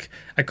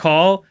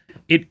call.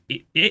 It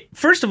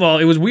first of all,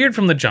 it was weird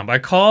from the jump. I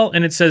call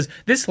and it says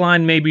this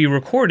line may be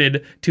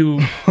recorded to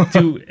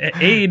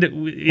aid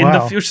in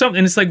Wow. the or something.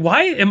 And it's like,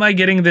 why am I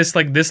getting this?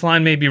 Like this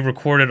line may be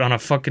recorded on a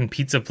fucking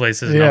pizza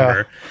place's Yeah.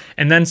 number.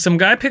 And then some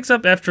guy picks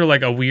up after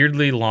like a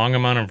weirdly long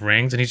amount of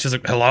rings, and he's just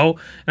like, "Hello,"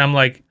 and I'm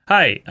like,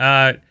 "Hi,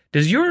 I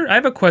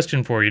have a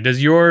question for you.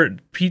 Does your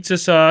pizza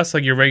sauce,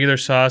 like your regular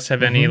sauce,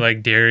 have any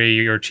like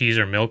dairy or cheese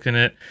or milk in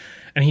it?"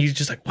 And he's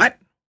just like, "What?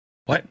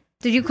 What?"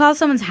 Did you call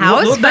someone's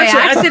house Well, by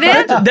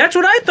accident? That's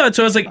what I thought.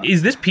 So I was like,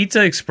 "Is this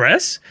Pizza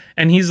Express?"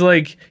 And he's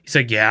like,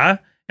 "Yeah."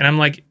 And I'm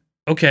like,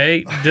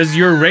 "Okay. Does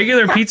your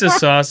regular pizza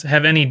sauce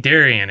have any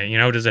dairy in it?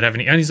 Does it have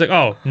any?" And he's like,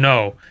 "Oh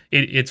no,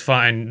 it's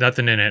fine,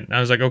 nothing in it." And I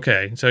was like,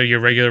 "Okay. So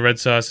your regular red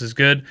sauce is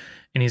good?"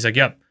 And he's like,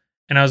 "Yep."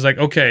 And I was like,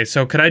 "Okay.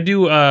 So could I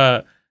do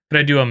a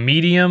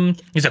medium?"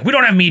 He's like, "We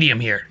don't have medium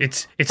here.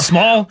 It's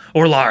small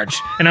or large."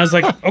 And I was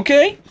like,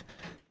 "Okay."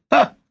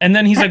 And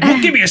then he's like,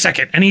 "Well, give me a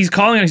second." And he's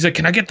calling and he's like,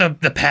 "Can I get the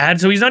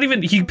pad?" So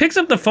he picks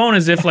up the phone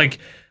as if like,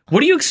 what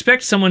do you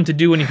expect someone to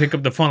do when you pick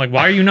up the phone? Like,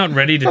 why are you not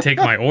ready to take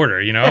my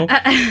order,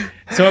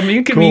 So I'm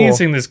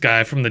inconveniencing this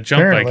guy from the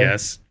jump, Apparently. I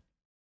guess.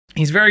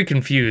 He's very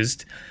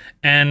confused.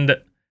 And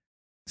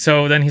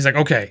so then he's like,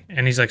 "Okay."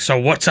 And he's like, "So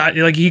what size?"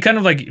 Like, he kind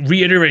of like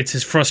reiterates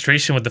his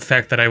frustration with the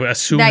fact that I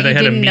assumed That they you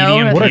had a didn't know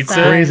medium that What a pizza.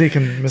 size. crazy So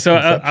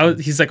misconception.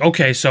 he's like,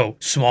 "Okay, so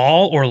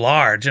small or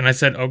large?" And I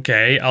said,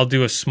 "Okay, I'll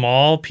do a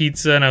small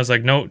pizza." And I was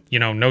like, "No,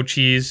 no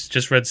cheese,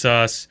 just red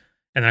sauce,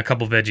 and then a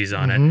couple veggies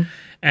on it."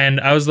 And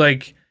I was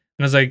like,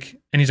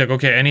 and he's like,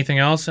 "Okay, anything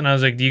else?" And I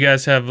was like, "Do you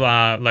guys have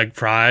like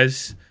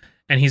fries?"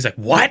 And he's like,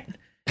 "What?"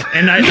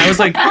 And I was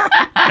like,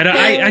 and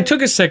I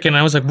took a second.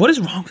 I was like, "What is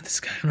wrong with this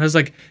guy?" And I was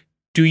like,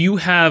 "Do you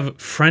have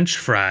French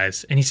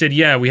fries?" And he said,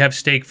 "Yeah, we have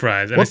steak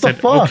fries." And What I said,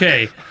 the fuck?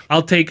 "Okay,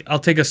 I'll take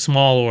a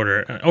small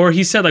order." Or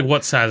he said like,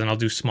 "What size?" And I'll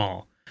do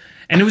small.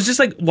 And it was just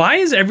like, why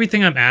is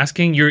everything I'm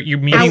asking you're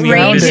meeting me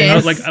with this?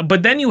 Outrageous. Like,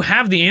 but then you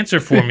have the answer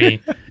for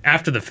me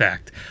after the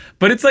fact.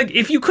 But it's like,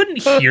 if you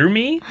couldn't hear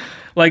me,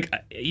 like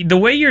the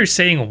way you're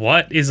saying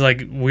 "what" is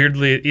like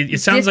weirdly. It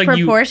sounds like you.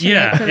 Disproportionate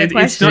Yeah, to the it's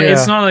question. not.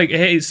 It's Yeah. not like,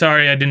 "Hey,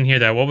 sorry, I didn't hear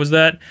that. What was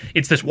that?"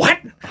 It's this "what."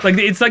 Like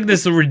it's like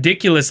this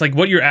ridiculous. Like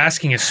what you're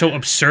asking is so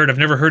absurd. I've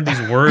never heard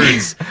these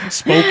words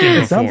spoken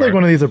before. It sounds like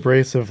one of these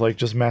abrasive, like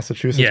just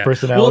Massachusetts Yeah.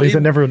 personalities Well,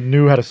 that never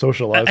knew how to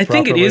socialize. I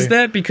think it properly. is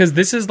that because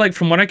this is like,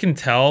 from what I can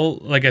tell,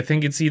 like I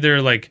think it's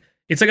either like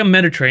it's like a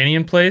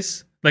Mediterranean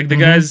place. Like the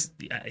guy's,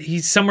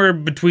 he's somewhere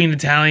between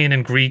Italian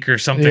and Greek or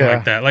something Yeah.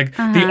 like that. Like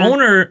the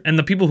owner and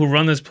the people who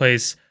run this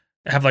place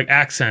have like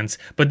accents,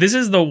 but this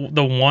is the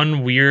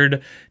one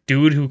weird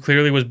dude who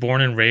clearly was born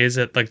and raised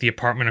at like the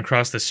apartment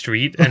across the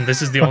street, and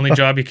this is the only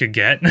job he could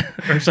get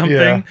or something.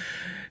 Yeah.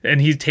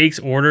 And he takes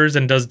orders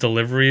and does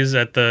deliveries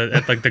at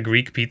like the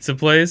Greek pizza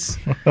place.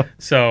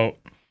 So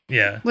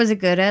yeah. Was it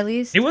good at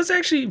least? It was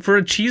actually, for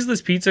a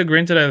cheeseless pizza,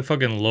 granted I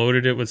fucking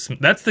loaded it with some,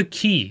 that's the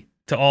key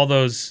to all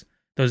those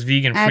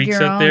vegan Add freaks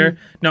your out own. there.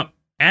 No,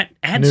 add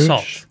Nooch?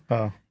 salt.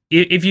 Oh.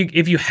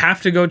 if you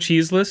have to go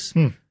cheeseless,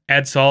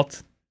 add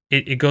salt.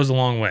 It goes a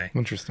long way.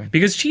 Interesting.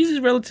 Because cheese is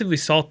relatively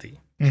salty.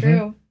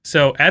 True.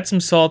 So add some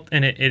salt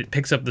and it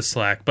picks up the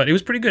slack. But it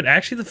was pretty good.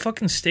 Actually, the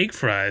fucking steak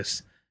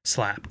fries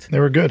slapped. They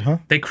were good, huh?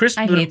 They crisped.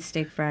 I hate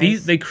steak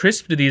fries. They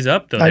crisped these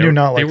up though. I do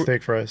not like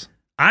steak fries.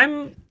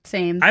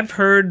 Same. I've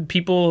heard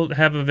people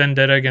have a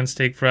vendetta against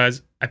steak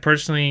fries. I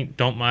personally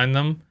don't mind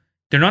them.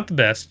 They're not the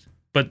best,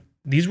 but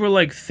these were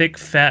like thick,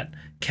 fat,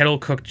 kettle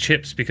cooked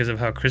chips because of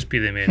how crispy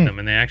they made them,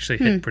 and they actually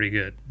hit pretty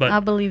good. But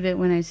I'll believe it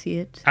when I see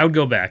it. I would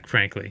go back,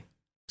 frankly,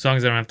 as long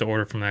as I don't have to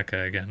order from that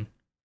guy again.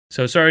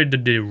 So sorry to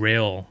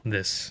derail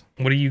this.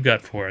 What do you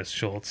got for us,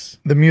 Schultz?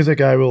 The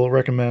music I will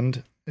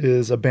recommend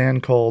is a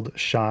band called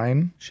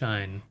Shine.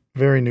 Shine.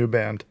 Very new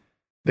band.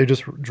 They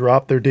just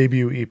dropped their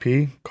debut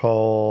EP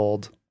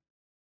called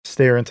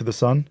Stare Into the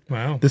Sun.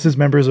 Wow. This is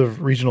members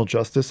of Regional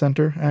Justice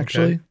Center,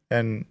 actually, Okay.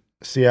 and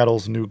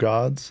Seattle's New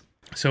Gods,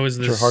 So is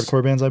which are this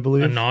hardcore bands, I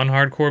believe. a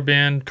non-hardcore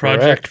band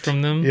project Correct.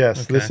 from them?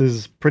 Yes, Okay. this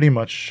is pretty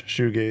much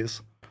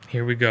shoegaze.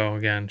 Here we go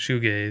again.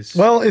 Shoegaze.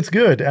 Well, it's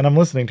good, and I'm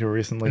listening to it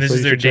recently. And this so is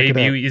you their should check it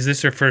debut. out. Is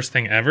this their first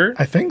thing ever?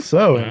 I think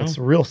so, and Wow. it's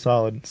real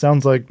solid.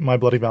 Sounds like My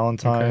Bloody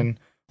Valentine.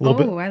 A little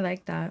bit. I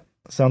like that.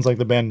 Sounds like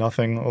the band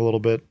Nothing a little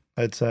bit,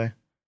 I'd say.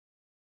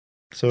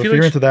 So if Feel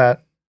you're like into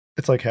that,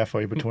 it's like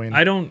halfway between.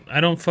 I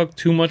don't fuck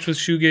too much with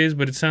shoegaze,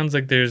 but it sounds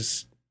like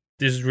there's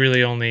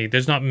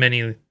not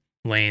many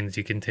lanes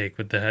you can take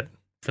with that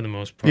for the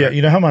most part. Yeah,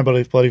 you know how My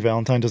Bloody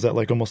Valentine does that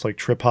like almost like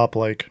trip hop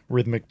like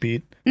rhythmic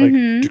beat? Like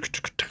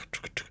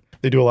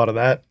they do a lot of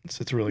that.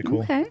 It's really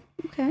cool. Okay.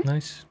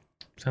 Nice.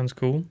 Sounds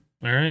cool.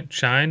 All right.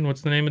 Shine.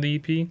 What's the name of the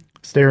EP?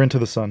 Stare Into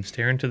the Sun.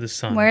 Stare into the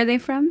sun. Where are they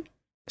from?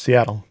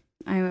 Seattle.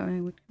 I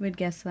would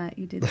guess that.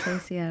 You did say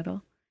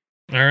Seattle.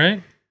 All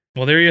right.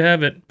 Well, there you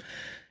have it.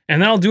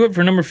 And that'll do it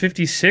for number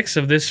 56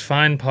 of this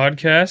fine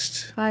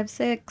podcast.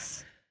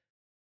 5-6.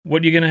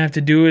 What you're going to have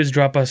to do is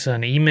drop us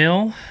an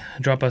email,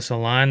 drop us a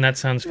line. That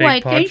sounds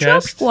fake Like and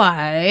podcast.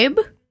 subscribe.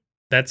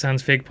 That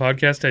sounds fake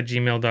podcast at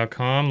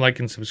gmail.com. Like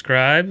and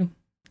subscribe.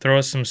 Throw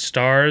us some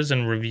stars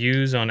and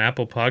reviews on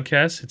Apple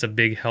Podcasts. It's a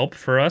big help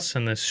for us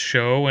and this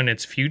show and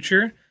its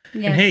future.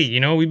 Yes. And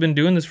hey, we've been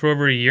doing this for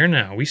over a year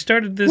now. We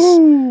started this,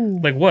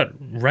 like what,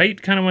 right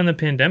kind of when the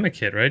pandemic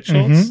hit, right,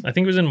 Schultz? I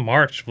think it was in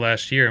March of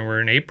last year, and we're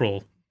in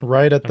April.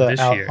 Right at Of the this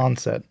year.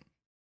 onset.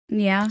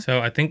 Yeah.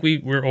 So I think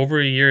we're over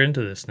a year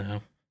into this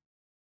now.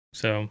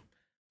 So,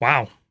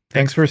 wow.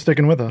 Thanks for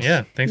sticking with us.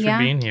 Yeah, thanks Yeah.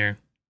 for being here.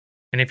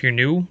 And if you're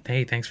new,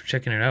 hey, thanks for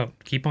checking it out.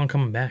 Keep on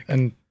coming back.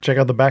 And check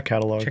out the back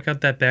catalog. Check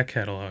out that back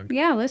catalog.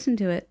 Yeah, listen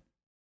to it.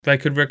 If I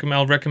could recommend,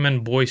 I'll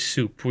recommend Boy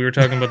Soup. We were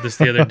talking about this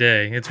the other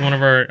day. It's one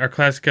of our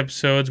classic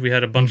episodes. We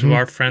had a bunch of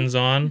our friends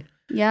on.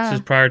 Yeah. This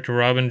is prior to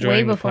Robin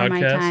joining the before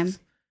my podcast. time.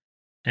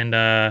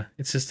 And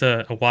it's just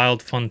a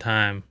wild, fun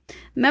time.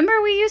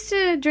 Remember we used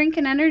to drink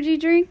an energy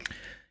drink?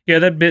 Yeah,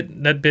 that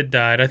bit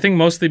died. I think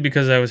mostly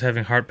because I was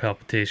having heart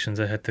palpitations.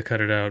 I had to cut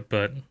it out.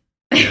 But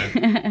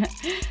yeah.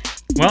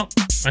 Well,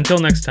 until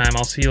next time,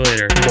 I'll see you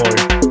later.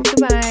 Boy.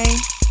 Goodbye.